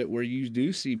side of it where you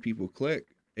do see people click.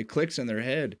 It clicks in their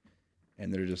head,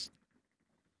 and they're just,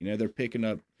 they're picking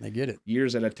up. They get it.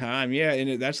 Years at a time. Yeah,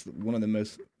 and that's one of the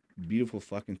most beautiful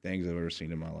fucking things I've ever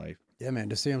seen in my life. Yeah, man,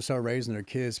 to see them start raising their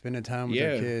kids, spending time with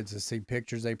their kids, to see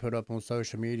pictures they put up on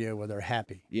social media where they're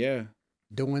happy. Yeah.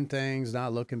 Doing things,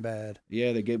 not looking bad.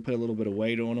 Yeah, they put a little bit of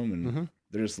weight on them, and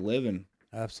they're just living.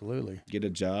 Absolutely. Get a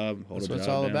job, hold That's a job what it's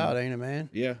all down. about, ain't it, man?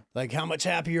 Yeah. Like, how much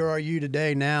happier are you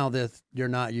today now that you're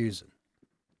not using?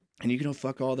 And you can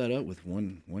fuck all that up with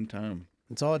one time.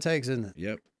 That's all it takes, isn't it?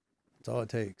 Yep. That's all it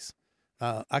takes.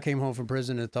 I came home from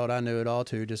prison and thought I knew it all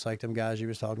too, just like them guys you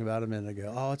was talking about a minute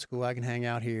ago. Oh, it's cool. I can hang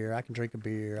out here. I can drink a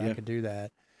beer. Yeah. I can do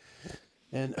that.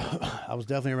 And I was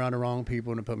definitely around the wrong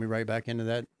people, and it put me right back into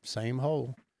that same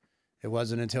hole. It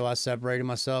wasn't until I separated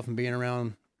myself and being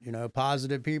around,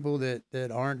 positive people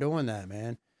that aren't doing that,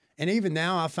 man. And even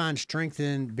now, I find strength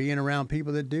in being around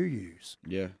people that do use.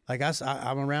 Yeah. Like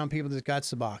I'm around people that got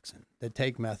Suboxone, that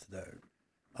take methadone,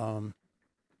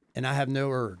 and I have no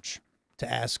urge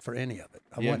to ask for any of it.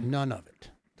 I want none of it.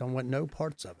 Don't want no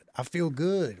parts of it. I feel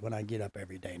good when I get up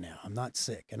every day now. I'm not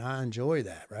sick, and I enjoy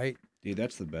that, right? Dude,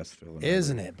 that's the best feeling.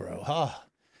 Isn't it, bro? Oh,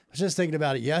 I was just thinking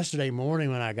about it yesterday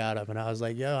morning when I got up, and I was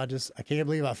like, yo, I can't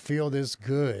believe I feel this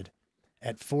good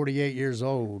at 48 years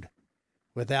old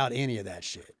without any of that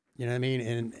shit. You know what I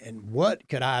mean? And what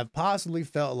could I have possibly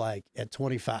felt like at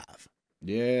 25?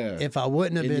 Yeah. If I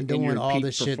wouldn't have been doing all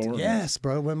this shit. performance. Yes,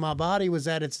 bro. When my body was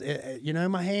at its,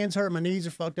 my hands hurt, my knees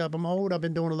are fucked up. I'm old. I've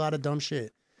been doing a lot of dumb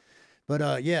shit.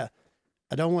 But yeah,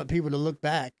 I don't want people to look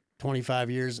back 25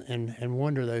 years and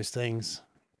wonder those things.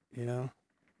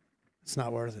 It's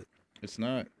not worth it. It's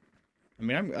not.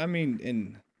 And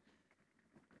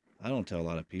I don't tell a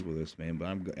lot of people this, man,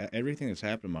 but everything that's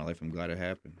happened in my life, I'm glad it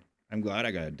happened. I'm glad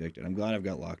I got addicted. I'm glad I've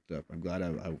got locked up. I'm glad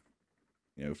I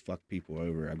fucked people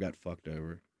over. I've got fucked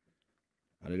over.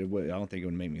 I don't think it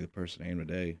would make me the person I am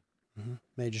today. Mm-hmm.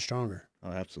 Made you stronger.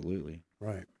 Oh, absolutely.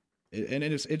 Right.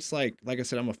 It's like I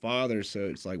said, I'm a father, so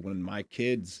it's like when my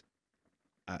kids,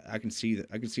 I can see that.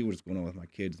 I can see what's going on with my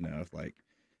kids now. If like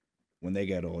when they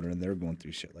get older and they're going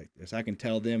through shit like this, I can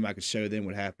tell them. I can show them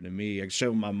what happened to me. I can show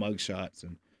them my mug shots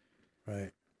and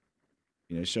right.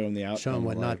 Show them the outcome. Show them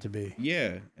what not to be.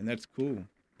 Yeah, and that's cool.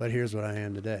 But here's what I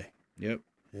am today. Yep.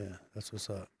 Yeah, that's what's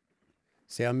up.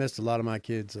 See, I missed a lot of my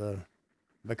kids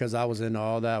because I was into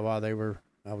all that while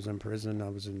I was in prison. I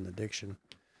was in addiction.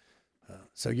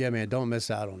 So yeah, man, don't miss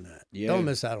out on that. Yeah. Don't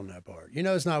miss out on that part.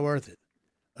 It's not worth it.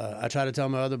 I try to tell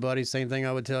my other buddies, same thing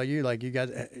I would tell you. Like, you guys,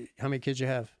 how many kids you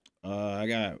have? I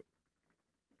got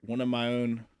one of my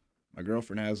own. My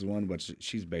girlfriend has one, but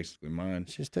she's basically mine.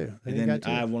 She's two. And then I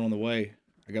have one on the way.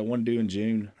 I got one due in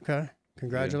June. Okay.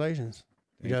 Congratulations.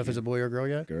 Yeah. You know if it's a boy or a girl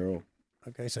yet? Girl.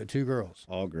 Okay, so 2 girls.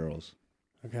 All girls.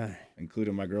 Okay.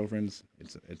 Including my girlfriends.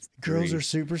 It's Girls 3. are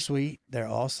super sweet. They're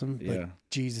awesome. But Yeah.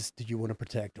 Jesus, do you want to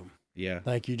protect them? Yeah.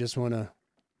 Like, you don't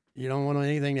want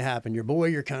anything to happen. Your boy,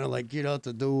 you're kind of like, get out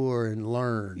the door and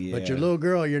learn. Yeah. But your little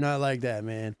girl, you're not like that,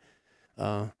 man.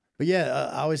 But yeah,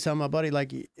 I always tell my buddy,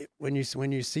 like, when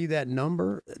you see that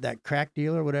number, that crack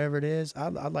dealer, whatever it is,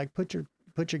 I'd like put your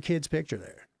kid's picture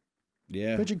there.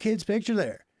 Yeah. Put your kid's picture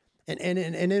there, and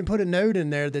then put a note in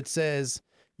there that says,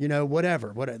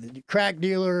 whatever, crack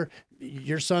dealer,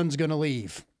 your son's gonna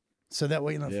leave. So that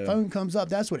way, when the phone comes up,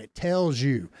 that's what it tells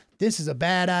you. This is a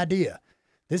bad idea.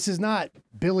 This is not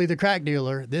Billy the crack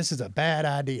dealer. This is a bad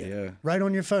idea. Yeah. Right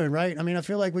on your phone, right? I mean, I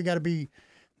feel like we got to be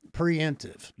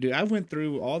preemptive. Dude, I went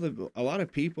through a lot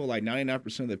of people, like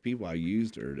 99% of the people I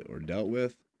used or dealt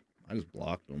with, I just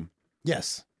blocked them.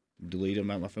 Yes. Delete them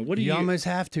out my phone. What do you almost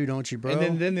have to, don't you, bro?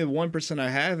 And then the 1% I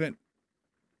haven't,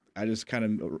 I just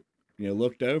kind of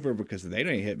looked over because they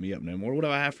don't hit me up no more. What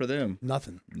do I have for them?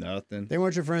 Nothing. They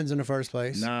weren't your friends in the first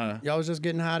place. Nah. Y'all was just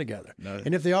getting high together. No.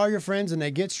 And if they are your friends and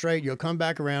they get straight, you'll come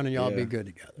back around and y'all be good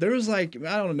together. There was like,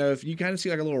 I don't know, if you kind of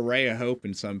see like a little ray of hope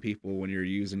in some people when you're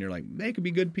using, you're like, they could be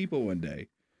good people one day.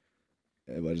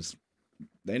 But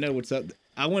they know what's up.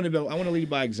 I want to lead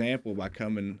by example by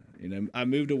coming, I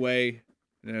moved away,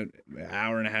 an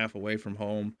hour and a half away from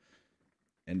home.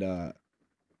 And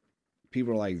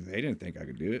people are like, they didn't think I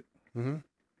could do it.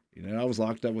 Mm-hmm. I was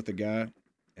locked up with a guy,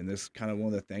 and this kind of one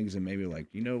of the things that made me like,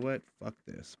 you know what? Fuck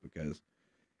this. Because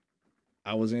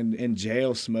I was in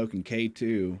jail smoking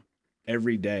K2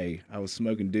 every day. I was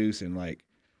smoking deuce, and like,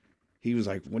 he was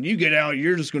like, when you get out,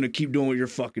 you're just going to keep doing what you're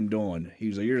fucking doing. He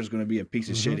was like, you're just going to be a piece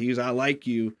of shit. He was, I like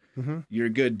you. You're a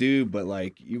good dude, but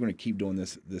like, you're going to keep doing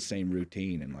the same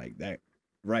routine. And like that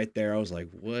right there, I was like,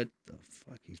 what the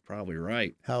fuck? He's probably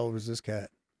right. How old was this cat?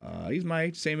 He's my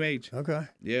age, same age. Okay.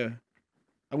 Yeah.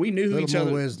 We knew each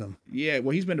other. Wisdom. Yeah.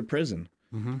 Well, he's been to prison.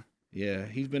 Mm-hmm. Yeah.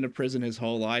 He's been to prison his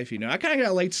whole life. I kind of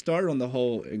got a late start on the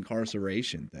whole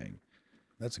incarceration thing.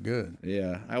 That's good.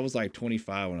 Yeah. I was like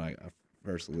 25 when I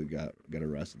first got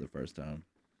arrested the first time.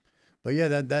 But yeah,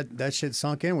 that shit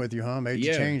sunk in with you, huh? Made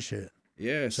you change shit.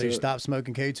 Yeah. So you stopped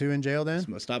smoking K2 in jail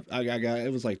then? Stopped.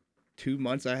 It was like 2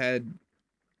 months I had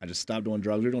I just stopped doing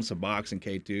drugs. We were doing some boxing,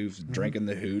 K2s, drinking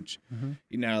the hooch.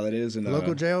 You know how that is. In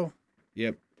Local jail?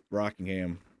 Yep,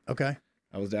 Rockingham. Okay.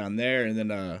 I was down there, and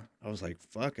then I was like,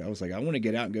 fuck. I was like, I want to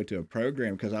get out and go to a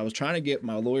program, because I was trying to get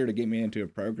my lawyer to get me into a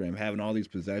program, having all these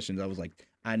possessions. I was like,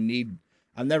 I've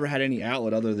never had any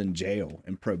outlet other than jail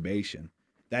and probation.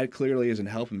 That clearly isn't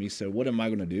helping me, so what am I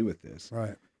going to do with this?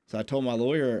 Right. So I told my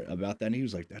lawyer about that, and he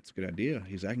was like, that's a good idea.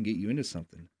 He's like, I can get you into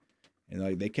something. And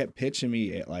like, they kept pitching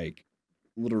me at like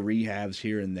little rehabs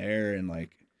here and there, and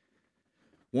like,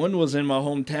 one was in my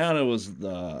hometown. It was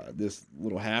this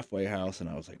little halfway house, and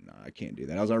I was like, nah, I can't do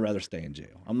that. I'd rather stay in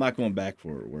jail. I'm not going back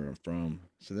for where I'm from.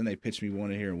 So then they pitched me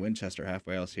one in here in Winchester,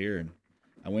 halfway house here, and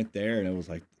I went there, and it was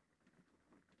like,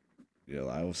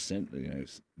 I was sent,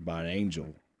 by an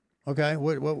angel. Okay.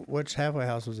 Which halfway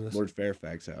house was this? Lord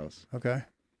Fairfax house. Okay.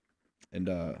 And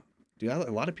dude,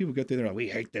 a lot of people go through there like, we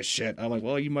hate this shit. I'm like,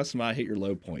 well, you must not hit your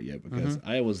low point yet, because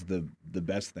I was the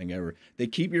best thing ever. They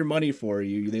keep your money for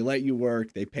you. They let you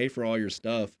work. They pay for all your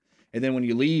stuff. And then when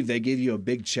you leave, they give you a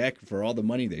big check for all the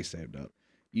money they saved up.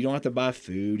 You don't have to buy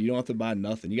food. You don't have to buy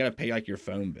nothing. You got to pay like your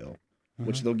phone bill,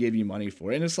 which they'll give you money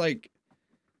for. And it's like,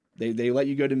 they let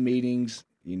you go to meetings,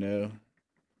 you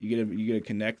get to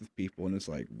connect with people. And it's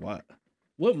like,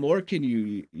 what more can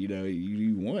you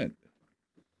want?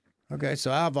 Okay,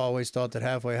 so I've always thought that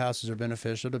halfway houses are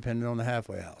beneficial depending on the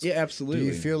halfway house. Yeah, absolutely. Do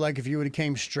you feel like if you would have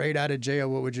came straight out of jail,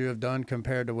 what would you have done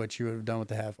compared to what you would have done with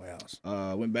the halfway house?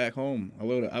 Went back home. I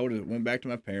would have went back to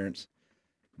my parents,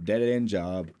 dead end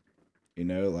job,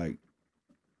 and I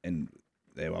wouldn't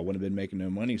have been making no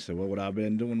money. So what would I have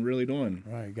been really doing?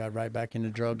 Right, you got right back into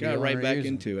drug. Got right back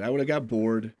into it. I would have got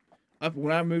bored.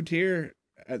 When I moved here,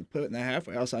 put in the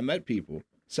halfway house, I met people.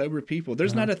 Sober people.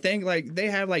 There's not a thing, like, they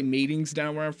have like meetings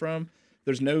down where I'm from.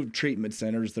 There's no treatment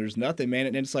centers. There's nothing, man.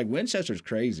 And it's like, Winchester's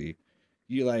crazy.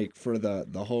 You like, for the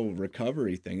whole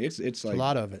recovery thing. It's like a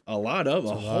lot of it. A whole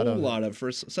lot of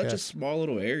for such a small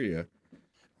little area.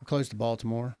 We're close to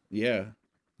Baltimore. Yeah.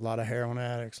 A lot of heroin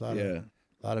addicts. A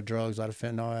lot of drugs. A lot of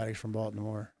fentanyl addicts from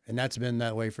Baltimore. And that's been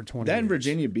that way for 20 years. That in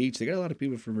Virginia Beach. They got a lot of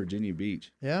people from Virginia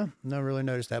Beach. Yeah. Never really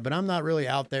noticed that. But I'm not really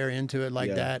out there into it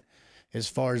like that, as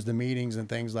far as the meetings and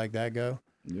things like that go.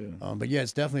 Yeah. But yeah,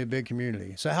 it's definitely a big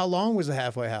community. So how long was the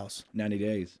halfway house? 90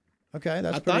 days. Okay.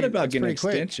 I thought about getting an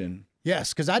extension. Quick.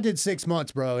 Yes, because I did 6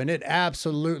 months, bro, and it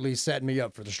absolutely set me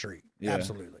up for the street. Yeah.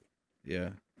 Absolutely.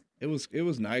 Yeah. It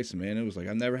was nice, man. It was like,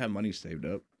 I've never had money saved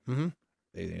up.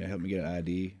 They helped me get an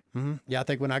ID. Yeah, I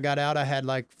think when I got out, I had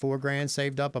like $4,000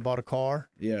 saved up. I bought a car.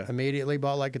 Yeah. Immediately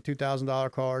bought like a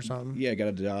 $2,000 car or something. Yeah, got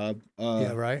a job.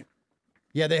 Yeah, right.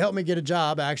 Yeah, they helped me get a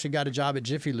job. I actually got a job at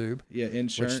Jiffy Lube. Yeah,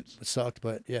 insurance. Which sucked,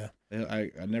 but yeah. I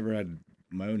never had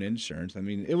my own insurance. I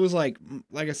mean, it was like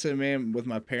I said, man, with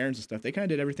my parents and stuff, they kind of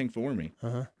did everything for me.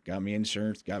 Got me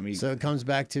insurance, got me. So it comes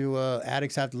back to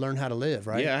addicts have to learn how to live,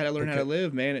 right? Yeah, I had to learn how to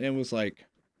live, man. And it was like,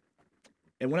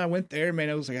 and when I went there, man,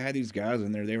 it was like I had these guys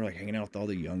in there. They were like hanging out with all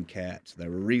the young cats that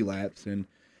were relapsing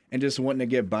and just wanting to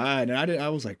get by. And I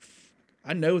was like,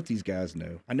 I know what these guys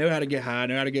know. I know how to get high. I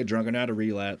know how to get drunk. I know how to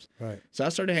relapse. Right. So I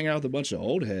started hanging out with a bunch of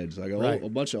old heads, like a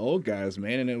bunch of old guys,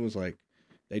 man. And it was like,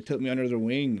 they took me under their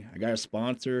wing. I got a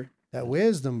sponsor. That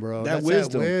wisdom, bro. That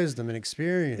wisdom and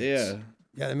experience. Yeah.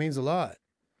 Yeah, that means a lot.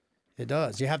 It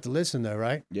does. You have to listen, though,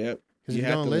 right? Yep. Because if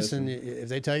you don't listen, if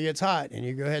they tell you it's hot and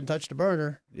you go ahead and touch the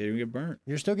burner, you're going to get burnt.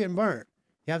 You're still getting burnt.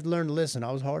 You have to learn to listen.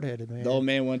 I was hard-headed, man. The old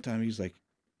man one time, he's like,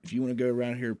 if you want to go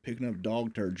around here picking up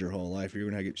dog turds your whole life, you're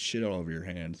going to get shit all over your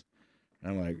hands.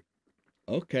 And I'm like,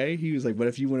 okay. He was like, but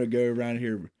if you want to go around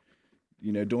here,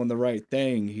 doing the right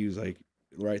thing, he was like,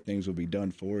 the right things will be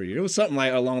done for you. It was something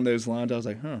like along those lines. I was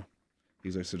like, huh.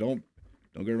 He's like, so don't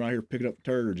go around here picking up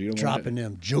turds. You don't dropping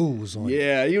them jewels on you.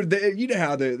 Yeah, you know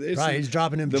how he's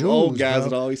dropping them jewels. Old guys bro.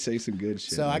 that always say some good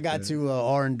shit. So I got to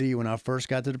R&D when I first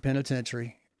got to the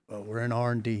penitentiary. We're in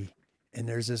R&D, and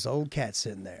there's this old cat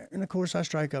sitting there. And of course, I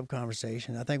strike up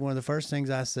conversation. I think one of the first things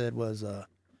I said was,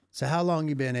 "So how long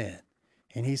you been in?"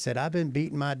 And he said, "I've been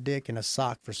beating my dick in a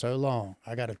sock for so long,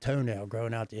 I got a toenail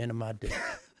growing out the end of my dick."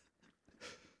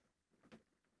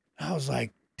 I was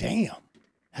like, damn,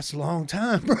 that's a long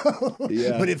time, bro.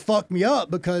 Yeah. But it fucked me up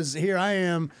because here I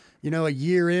am, a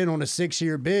year in on a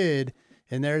 6-year bid,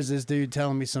 and there's this dude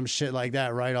telling me some shit like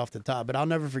that right off the top. But I'll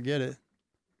never forget it.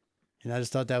 And I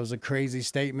just thought that was a crazy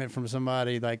statement from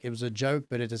somebody. Like, it was a joke,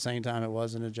 but at the same time, it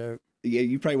wasn't a joke. Yeah,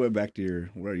 you probably went back to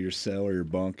your cell or your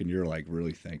bunk, and you're like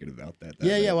really thinking about that.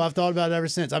 Yeah. Well, I've thought about it ever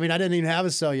since. I mean, I didn't even have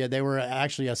a cell yet. They were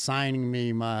actually assigning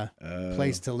me my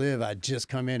place to live. I'd just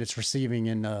come in. It's receiving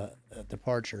in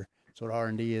departure. That's what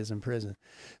R&D is in prison.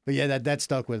 But yeah, that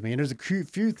stuck with me. And there's a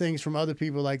few things from other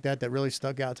people like that really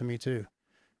stuck out to me too.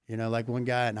 You know, like one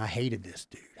guy, and I hated this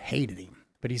dude, hated him.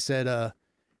 But he said,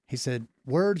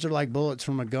 words are like bullets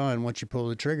from a gun. Once you pull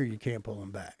the trigger, you can't pull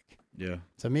them back. Yeah.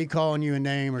 So me calling you a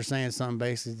name or saying something,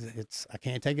 basically, I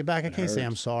can't take it back. I can't say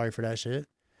I'm sorry for that shit.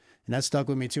 And that stuck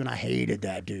with me too. And I hated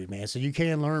that dude, man. So you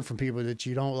can learn from people that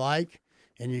you don't like,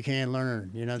 and you can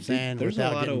learn, you know what I'm saying? There's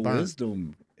a lot of burnt.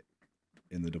 wisdom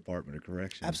in the Department of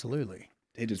Corrections. Absolutely.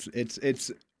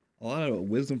 It's a lot of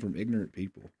wisdom from ignorant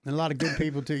people. And a lot of good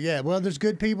people too. Yeah. Well, there's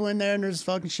good people in there and there's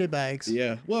fucking shitbags.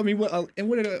 Yeah. Well, I mean, what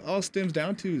it all stems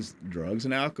down to is drugs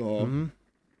and alcohol.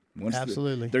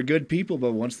 Absolutely. They're good people,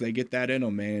 but once they get that in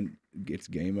them, man, it's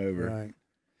game over. Right.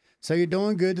 So you're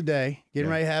doing good today, getting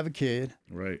ready to have a kid.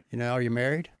 Right. You know, are you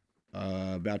married?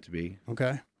 About to be.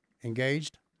 Okay.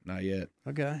 Engaged? Not yet.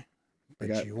 Okay.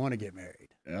 But you want to get married.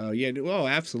 Yeah. Well,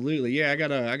 absolutely. Yeah,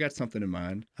 I got something in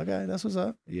mind. Okay, that's what's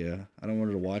up. Yeah. I don't want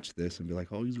her to watch this and be like,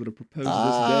 oh, he's going to propose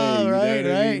Oh, this day. right, You know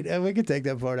what I mean? right. We can take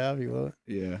that part out if you want.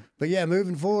 Yeah. But yeah,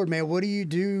 moving forward, man, what do you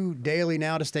do daily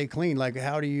now to stay clean? Like,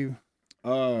 how do you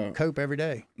cope every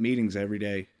day? Meetings every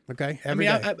day. Okay, I mean,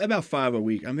 about 5 a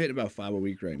week. I'm hitting about 5 a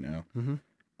week right now.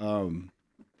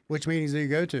 Which meetings do you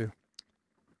go to?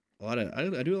 I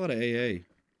do a lot of AA.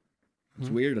 It's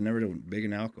weird. I never did big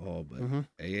in alcohol, but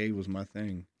AA was my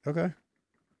thing. Okay.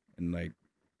 And like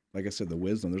I said, the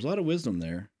wisdom. There's a lot of wisdom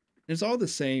there. It's all the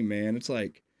same, man. It's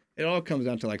like it all comes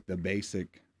down to like the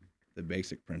basic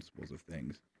principles of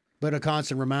things. But a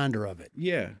constant reminder of it.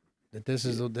 Yeah. That this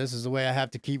is the way I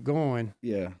have to keep going.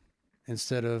 Yeah.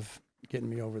 Instead of getting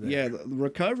me over there. Yeah, the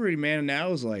recovery, man,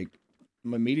 now is like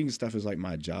my meeting stuff is like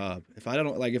my job. If I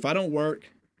don't work,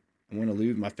 I'm gonna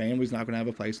lose. My family's not gonna have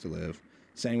a place to live.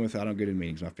 Same with if I don't go to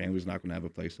meetings, my family's not gonna have a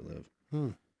place to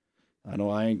live. I know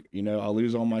I ain't. You know, I'll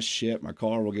lose all my shit. My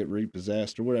car will get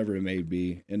repossessed or whatever it may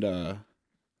be. And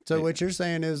so what you're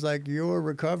saying is like your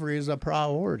recovery is a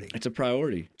priority. It's a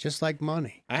priority, just like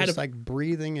money, just like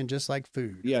breathing, and just like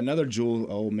food. Yeah, another jewel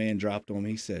old man dropped on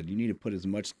me. He said you need to put as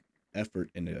much effort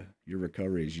into your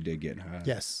recovery as you did getting high.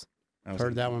 Yes. I've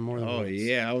heard that one more than once. Oh,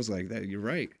 yeah. I was like, that. You're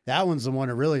right. That one's the one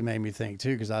that really made me think,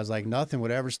 too, because I was like, nothing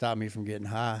would ever stop me from getting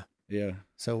high. Yeah.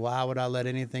 So why would I let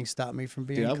anything stop me from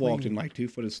being Dude, I've clean? walked in like 2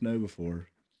 foot of snow before.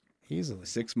 Easily.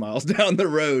 6 miles down the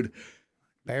road.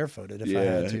 Barefooted if I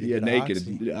had to get naked.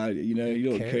 Oxy. You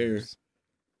don't care.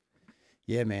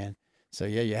 Yeah, man. So,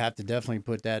 yeah, you have to definitely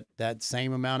put that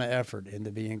same amount of effort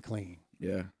into being clean.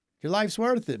 Yeah. Your life's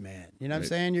worth it, man. You know what I'm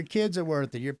saying? Your kids are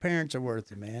worth it. Your parents are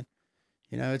worth it, man.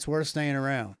 You know, it's worth staying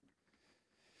around.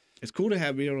 It's cool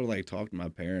to be able to like talk to my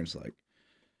parents. Like,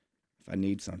 if I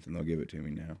need something, they'll give it to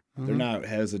me now. They're not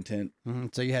hesitant.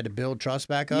 So you had to build trust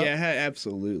back up? Yeah,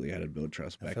 absolutely had to build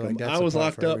trust back up. Like I was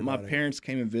locked up. My parents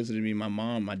came and visited me.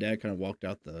 My dad kind of walked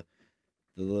out the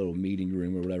little meeting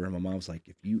room or whatever. And my mom was like,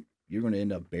 you're going to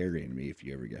end up burying me if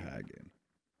you ever get high again.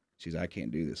 She's like, I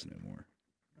can't do this no more.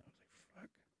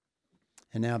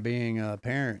 And now being a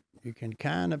parent, you can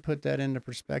kind of put that into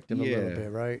perspective a little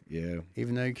bit, right? Yeah.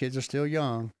 Even though your kids are still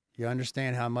young, you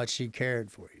understand how much she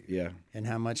cared for you. Yeah. And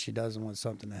how much she doesn't want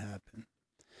something to happen.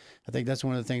 I think that's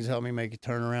one of the things that helped me make it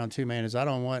turn around too, man, is I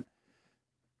don't want,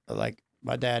 like,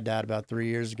 my dad died about 3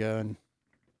 years ago, and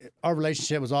our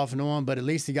relationship was off and on, but at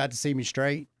least he got to see me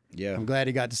straight. Yeah. I'm glad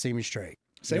he got to see me straight.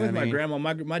 Same with my grandma.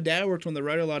 My dad worked on the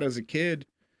road a lot as a kid.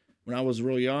 When I was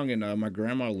real young, and my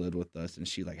grandma lived with us, and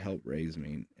she like helped raise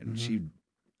me. And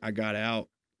I got out,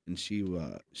 and she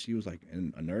was like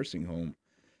in a nursing home.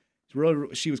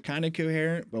 She was kind of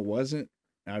coherent, but wasn't.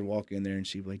 I'd walk in there, and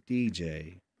she'd be like,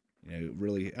 DJ, you know,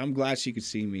 really. I'm glad she could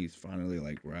see me finally,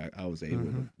 like where I was able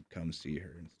to come see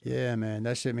her. And stuff. Yeah, man,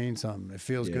 that shit means something. It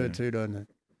feels good too, doesn't it?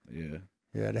 Yeah.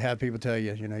 Yeah, to have people tell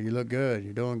you, you know, you look good,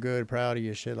 you're doing good, proud of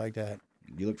you, shit like that.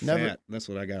 You look fat. That's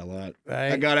what I got a lot.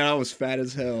 Right? I got out. I was fat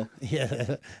as hell.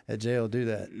 Yeah, at jail, do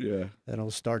that. Yeah. That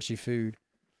old starchy food.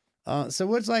 So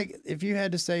what's like, if you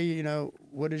had to say, you know,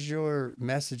 what is your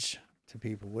message to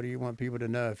people? What do you want people to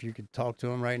know? If you could talk to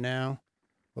them right now,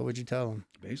 what would you tell them?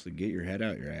 Basically, get your head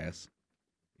out your ass.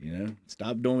 You know,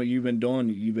 stop doing what you've been doing.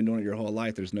 You've been doing it your whole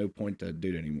life. There's no point to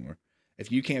do it anymore.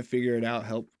 If you can't figure it out,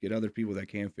 help get other people that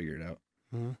can figure it out.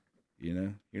 You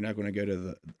know, you're not going to go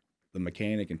to the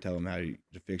mechanic and tell him how to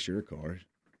fix your car.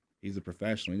 He's a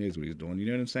professional. He knows what he's doing. You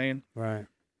know what I'm saying? Right.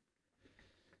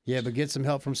 Yeah, but get some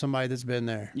help from somebody that's been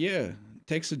there. Yeah.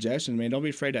 Take suggestions, man. Don't be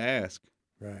afraid to ask.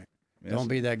 Right. Don't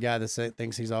be that guy that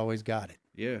thinks he's always got it.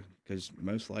 Yeah, because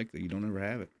most likely you don't ever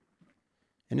have it.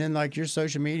 And then, like, your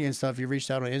social media and stuff, you reached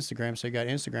out on Instagram, so you got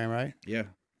Instagram, right? Yeah.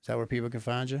 Is that where people can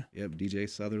find you? Yep, DJ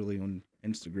Sutherly on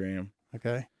Instagram.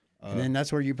 Okay. And then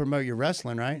that's where you promote your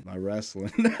wrestling, right? My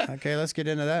wrestling. Okay, let's get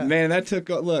into that. Man, that took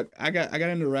look. I got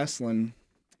into wrestling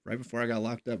right before I got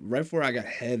locked up, right before I got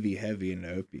heavy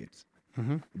into opiates.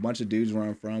 Mm-hmm. A bunch of dudes where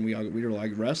I'm from, we were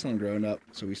like wrestling growing up,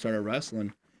 so we started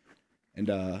wrestling, and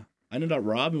I ended up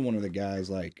robbing one of the guys.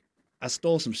 Like, I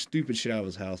stole some stupid shit out of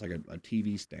his house, like a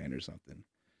TV stand or something,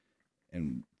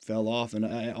 and fell off.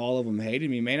 And all of them hated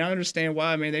me, man. I understand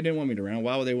why, man. They didn't want me around.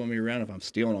 Why would they want me around if I'm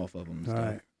stealing off of them and stuff?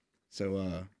 Right.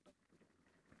 So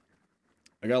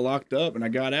I got locked up, and I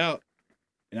got out,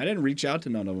 and I didn't reach out to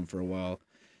none of them for a while.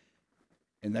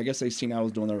 And I guess they seen I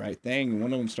was doing the right thing. And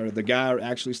one of them started, the guy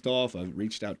actually stole off,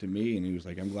 reached out to me, and he was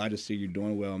like, I'm glad to see you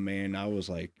doing well, man. I was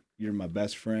like, you're my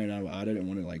best friend. I didn't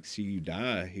want to like see you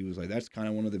die. He was like, that's kind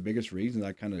of one of the biggest reasons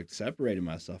I kind of separated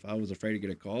myself. I was afraid to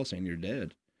get a call saying you're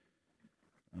dead.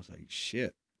 I was like,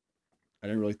 shit. I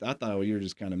didn't really, I thought, well, you were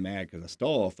just kind of mad because I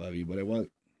stole off of you, but it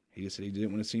wasn't. He just said he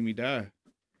didn't want to see me die.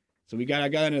 So I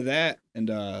got into that, and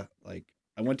like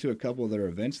I went to a couple of their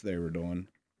events they were doing.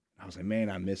 I was like, man,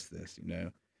 I miss this, you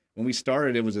know. When we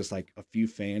started, it was just like a few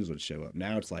fans would show up.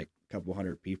 Now it's like a couple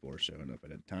hundred people are showing up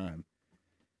at a time.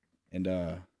 And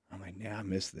I'm like, yeah, I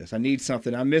miss this. I need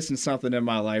something. I'm missing something in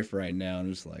my life right now. I'm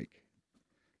just like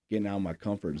getting out of my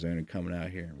comfort zone and coming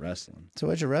out here and wrestling. So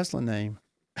what's your wrestling name?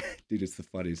 Dude, it's the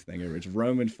funniest thing ever. It's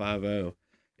Roman 5-0.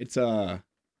 It's I'm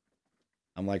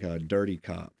like a dirty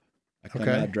cop. I come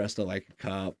out dressed up like a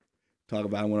cop, talk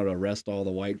about I wanted to arrest all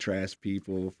the white trash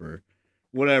people for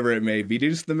whatever it may be.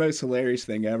 Dude, it's the most hilarious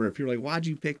thing ever. If you're like, why'd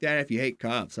you pick that if you hate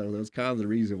cops? So that's kind of the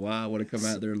reason why I want to come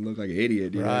out there and look like an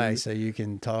idiot. You know what I mean? So you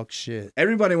can talk shit.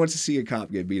 Everybody wants to see a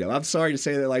cop get beat up. I'm sorry to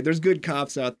say that. Like, there's good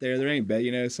cops out there. There ain't bad,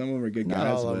 you know. Some of them are good guys. Not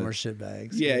all of them are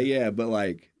shitbags. Yeah. But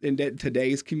like in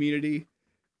today's community,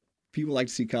 people like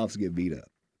to see cops get beat up.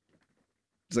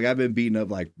 It's like I've been beaten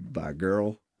up like by a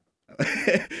girl,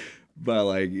 but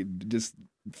like just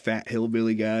fat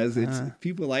hillbilly guys. It's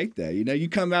people like that. You know, you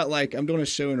come out like I'm doing a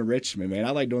show in Richmond, man.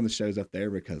 I like doing the shows up there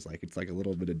because like it's like a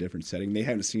little bit of different setting. They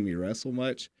haven't seen me wrestle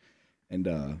much, and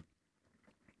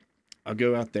I'll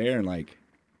go out there and like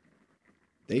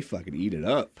they fucking eat it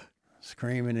up.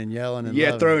 Screaming and yelling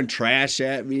and throwing trash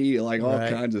at me, like all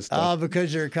kinds of stuff. Oh,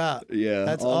 because you're a cop. Yeah,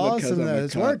 that's awesome though.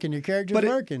 It's working. Your character's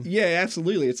working. Yeah,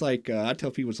 absolutely. It's like I tell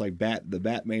people, it's like the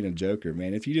Batman and Joker,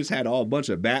 man. If you just had a bunch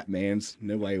of Batmans,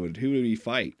 who would he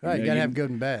fight? Right, you gotta have good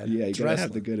and bad. Yeah, you gotta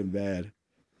have the good and bad.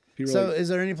 People so, is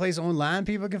there any place online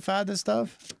people can find this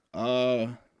stuff? I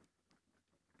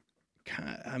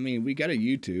mean, we got a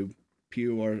YouTube,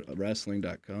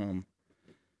 PORwrestling.com.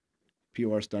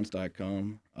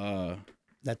 PORstunts.com.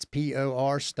 That's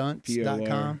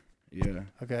PORstunts.com. Yeah.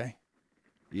 Okay.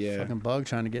 Yeah. Fucking bug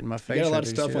trying to get in my face. You got a lot of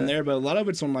stuff on there, but a lot of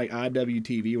it's on like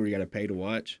IWTV where you got to pay to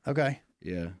watch. Okay.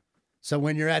 Yeah. So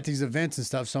when you're at these events and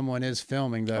stuff, someone is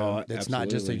filming though. It's not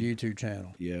just a YouTube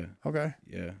channel. Yeah. Okay.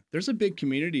 Yeah. There's a big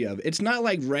community of it. It's not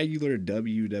like regular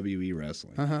WWE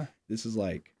wrestling. This is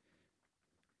like,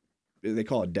 they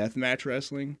call it deathmatch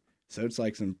wrestling. So it's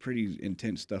like some pretty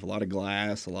intense stuff. A lot of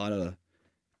glass, a lot of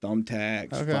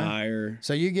thumbtacks, fire.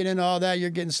 So you get into all that,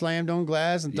 you're getting slammed on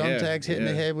glass and thumbtacks, hitting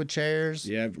the head with chairs.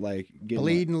 Yeah, like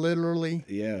bleeding literally.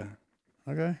 Yeah.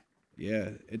 Okay.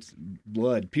 Yeah, it's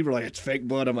blood. People are like, it's fake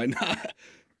blood. I'm like, nah,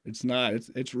 it's not.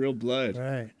 It's real blood.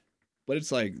 Right. But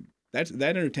it's like that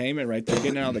entertainment right there,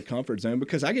 getting out of the comfort zone,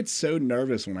 because I get so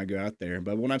nervous when I go out there.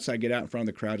 But once I get out in front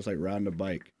of the crowd, it's like riding a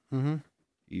bike. Mm-hmm.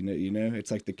 You know,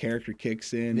 it's like the character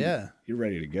kicks in. Yeah. You're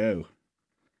ready to go.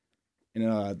 And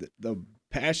the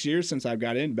past year since I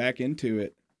got back into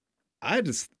it,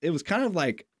 it was kind of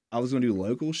like I was going to do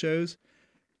local shows,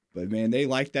 but man, they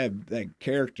like that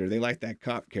character. They like that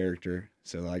cop character.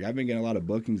 So like I've been getting a lot of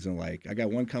bookings, and like I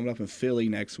got one coming up in Philly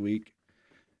next week.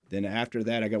 Then after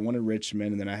that, I got one in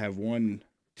Richmond, and then I have one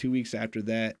 2 weeks after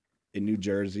that in New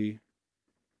Jersey.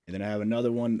 And then I have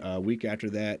another one a week after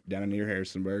that down near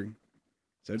Harrisonburg.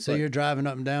 So you're driving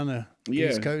up and down the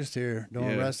East Coast here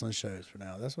doing wrestling shows for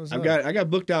now. That's what's up. I got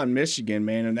booked out in Michigan,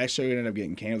 man, and that show ended up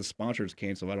getting canceled. The sponsors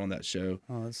canceled out on that show.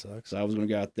 Oh, that sucks. So I was gonna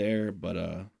go out there,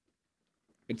 but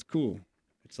it's cool.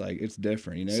 It's like it's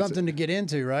different, you know. Something to get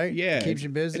into, right? Yeah, it keeps you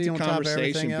busy on top of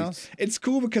everything else. It's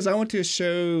cool because I went to a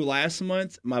show last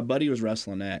month. My buddy was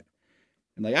wrestling that,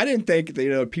 and like I didn't think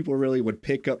that people really would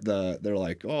pick up they're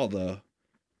like,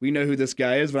 we know who this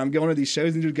guy is, but I'm going to these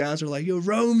shows and these guys are like, yo,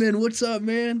 Roman, what's up,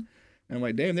 man? And I'm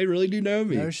like, damn, they really do know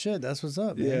me. No shit, that's what's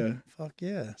up, man. Yeah. Fuck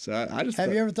yeah. So I just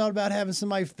Have you ever thought about having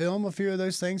somebody film a few of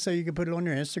those things so you can put it on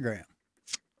your Instagram?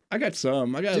 I got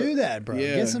some. Do that, bro.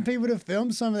 Yeah. Get some people to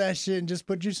film some of that shit and just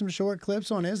put you some short clips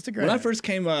on Instagram.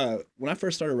 When I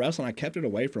first started wrestling, I kept it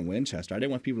away from Winchester. I didn't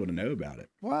want people to know about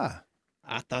it. Why?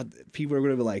 I thought people were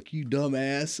going to be like, you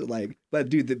dumbass. Like, but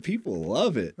dude, the people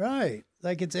love it. Right.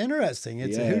 Like, it's interesting.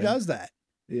 Who does that?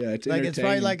 Yeah, it's like it's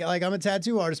probably entertaining. like I'm a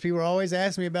tattoo artist. People are always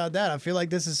asking me about that. I feel like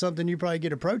this is something you probably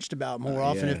get approached about more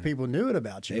often yeah. if people knew it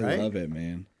about you, They right? love it,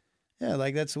 man. Yeah,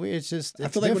 like that's weird. It's just I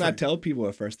it's feel like when I different. tell people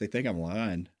at first, they think I'm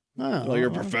lying. Oh, Well, you're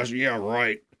a well, professional. Yeah,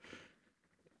 right.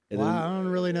 And well, then- I don't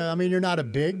really know. I mean, you're not a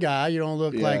big guy. You don't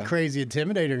look like Yeah. crazy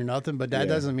intimidator or nothing, but that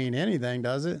Yeah. doesn't mean anything,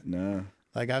 does it? no.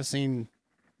 Like I've seen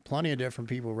plenty of different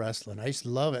people wrestling. I used to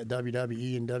love it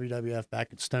WWE and WWF back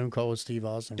at Stone Cold, Steve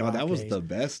Austin. Oh, that Rock was days. the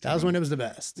best. That was time. when it was the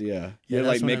best. Yeah. Yeah, Yeah, that's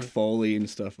like when Mick it- Foley and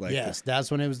stuff like Yes, that.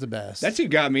 that's when it was the best. That's who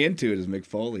got me into it is Mick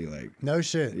Foley. Like, no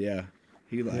shit. yeah.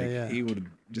 He yeah. he would have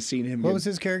just seen him What get was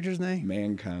his character's name?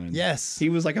 Mankind. Yes. He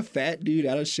was like a fat dude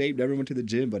out of shape, never went to the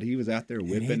gym, but he was out there And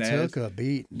whipping he ass. took a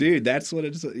beat. Dude, that's what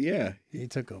it's yeah. He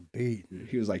took a beat.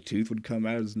 He was like tooth would come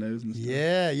out of his nose and stuff.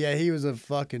 Yeah, he was a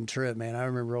fucking trip, man. I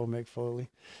remember old Mick Foley.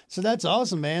 So that's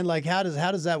awesome, man. Like, how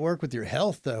does that work with your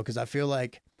health though? Because I feel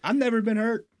like I've never been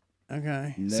hurt.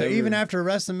 okay. So Never. even after a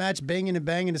wrestling match, banging and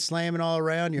banging and slamming all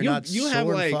around, you're not you sore have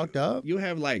and like fucked up. you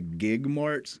have like gig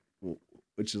marks,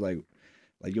 which is like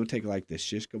you'll take like the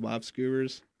shish kebab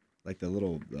skewers, like the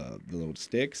little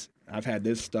sticks. I've had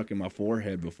this stuck in my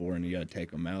forehead before, and you got to take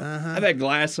them out. Uh-huh. I've had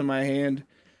glass in my hand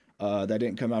that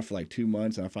didn't come out for like 2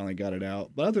 months, and I finally got it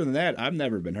out. But other than that, I've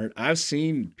never been hurt. I've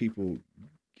seen people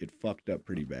get fucked up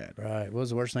pretty bad. Right. What was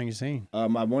the worst thing you seen?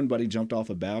 My one buddy jumped off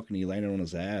a balcony, landed on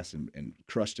his ass, and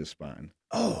crushed his spine.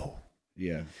 Oh.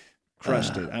 Yeah,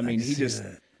 crushed it. I mean, can he see just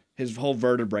that. his whole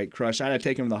vertebrae crushed. I had to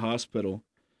take him to the hospital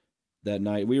that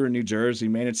night. We were in New Jersey,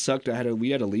 man. It sucked. We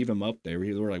had to leave him up there.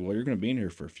 We were like, well, you're going to be in here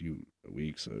for a few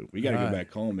weeks, so we got to Right. go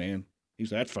back home, man. He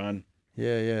said, that's fine. Yeah.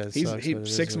 It He's sucks, but it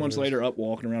is 6 what it months is. later up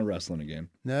walking around wrestling again.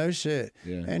 No shit.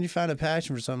 Yeah. And you find a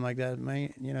passion for something like that,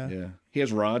 man. You know. Yeah. He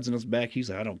has rods in his back. He's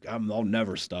like, I'll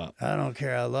never stop. I don't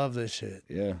care. I love this shit.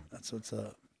 Yeah. That's what's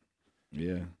up.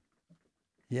 Yeah.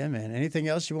 Yeah, man. Anything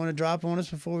else you want to drop on us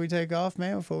before we take off,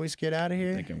 man? Before we get out of I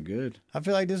here? think I'm good. I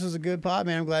feel like this was a good pod,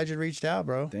 man. I'm glad you reached out,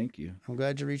 bro. Thank you. I'm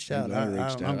glad you reached I'm out. glad I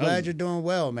reached I'm out. glad you're doing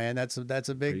well, man. That's a big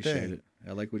Appreciate thing. it.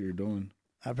 I like what you're doing.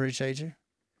 I appreciate you.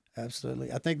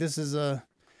 Absolutely. I think this is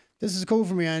cool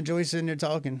for me. I enjoy sitting there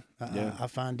talking. Yeah. I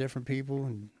find different people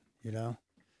and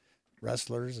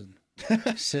wrestlers and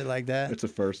shit like that. It's a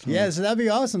first. Huh? Yeah, so that'd be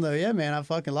awesome though. Yeah, man, I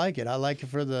fucking like it. I like it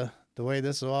for the way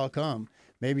this will all come.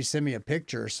 Maybe send me a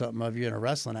picture or something of you in a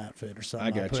wrestling outfit or something.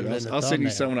 I got put you. it in the I'll send you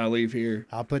thumbnail. some when I leave here.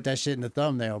 I'll put that shit in the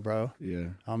thumbnail, bro. Yeah.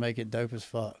 I'll make it dope as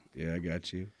fuck. Yeah, I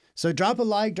got you. So drop a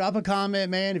like, drop a comment,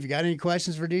 man. If you got any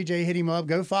questions for DJ, hit him up.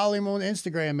 Go follow him on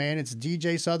Instagram, man. It's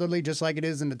DJ Sutherly, just like it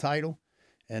is in the title.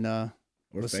 And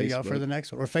we'll see y'all for Facebook. the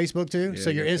next one. Or Facebook too. Yeah, So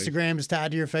your yeah, Instagram is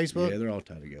tied to your Facebook. Yeah, they're all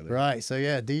tied together. Right. So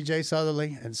yeah, DJ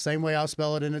Sutherly, and same way I'll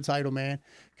spell it in the title, man.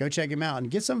 Go check him out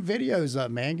and get some videos up,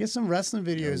 man. Get some wrestling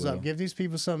videos will. up. Give these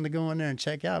people something to go in there and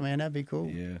check out, man. That'd be cool.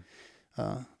 Yeah.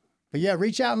 But yeah,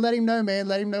 reach out and let him know, man.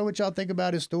 Let him know what y'all think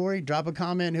about his story. Drop a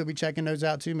comment. He'll be checking those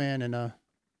out too, man. And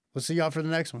we'll see y'all for the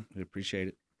next one. I appreciate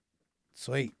it.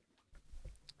 Sweet.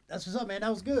 That's what's up, man. That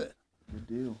was good. Good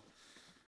deal.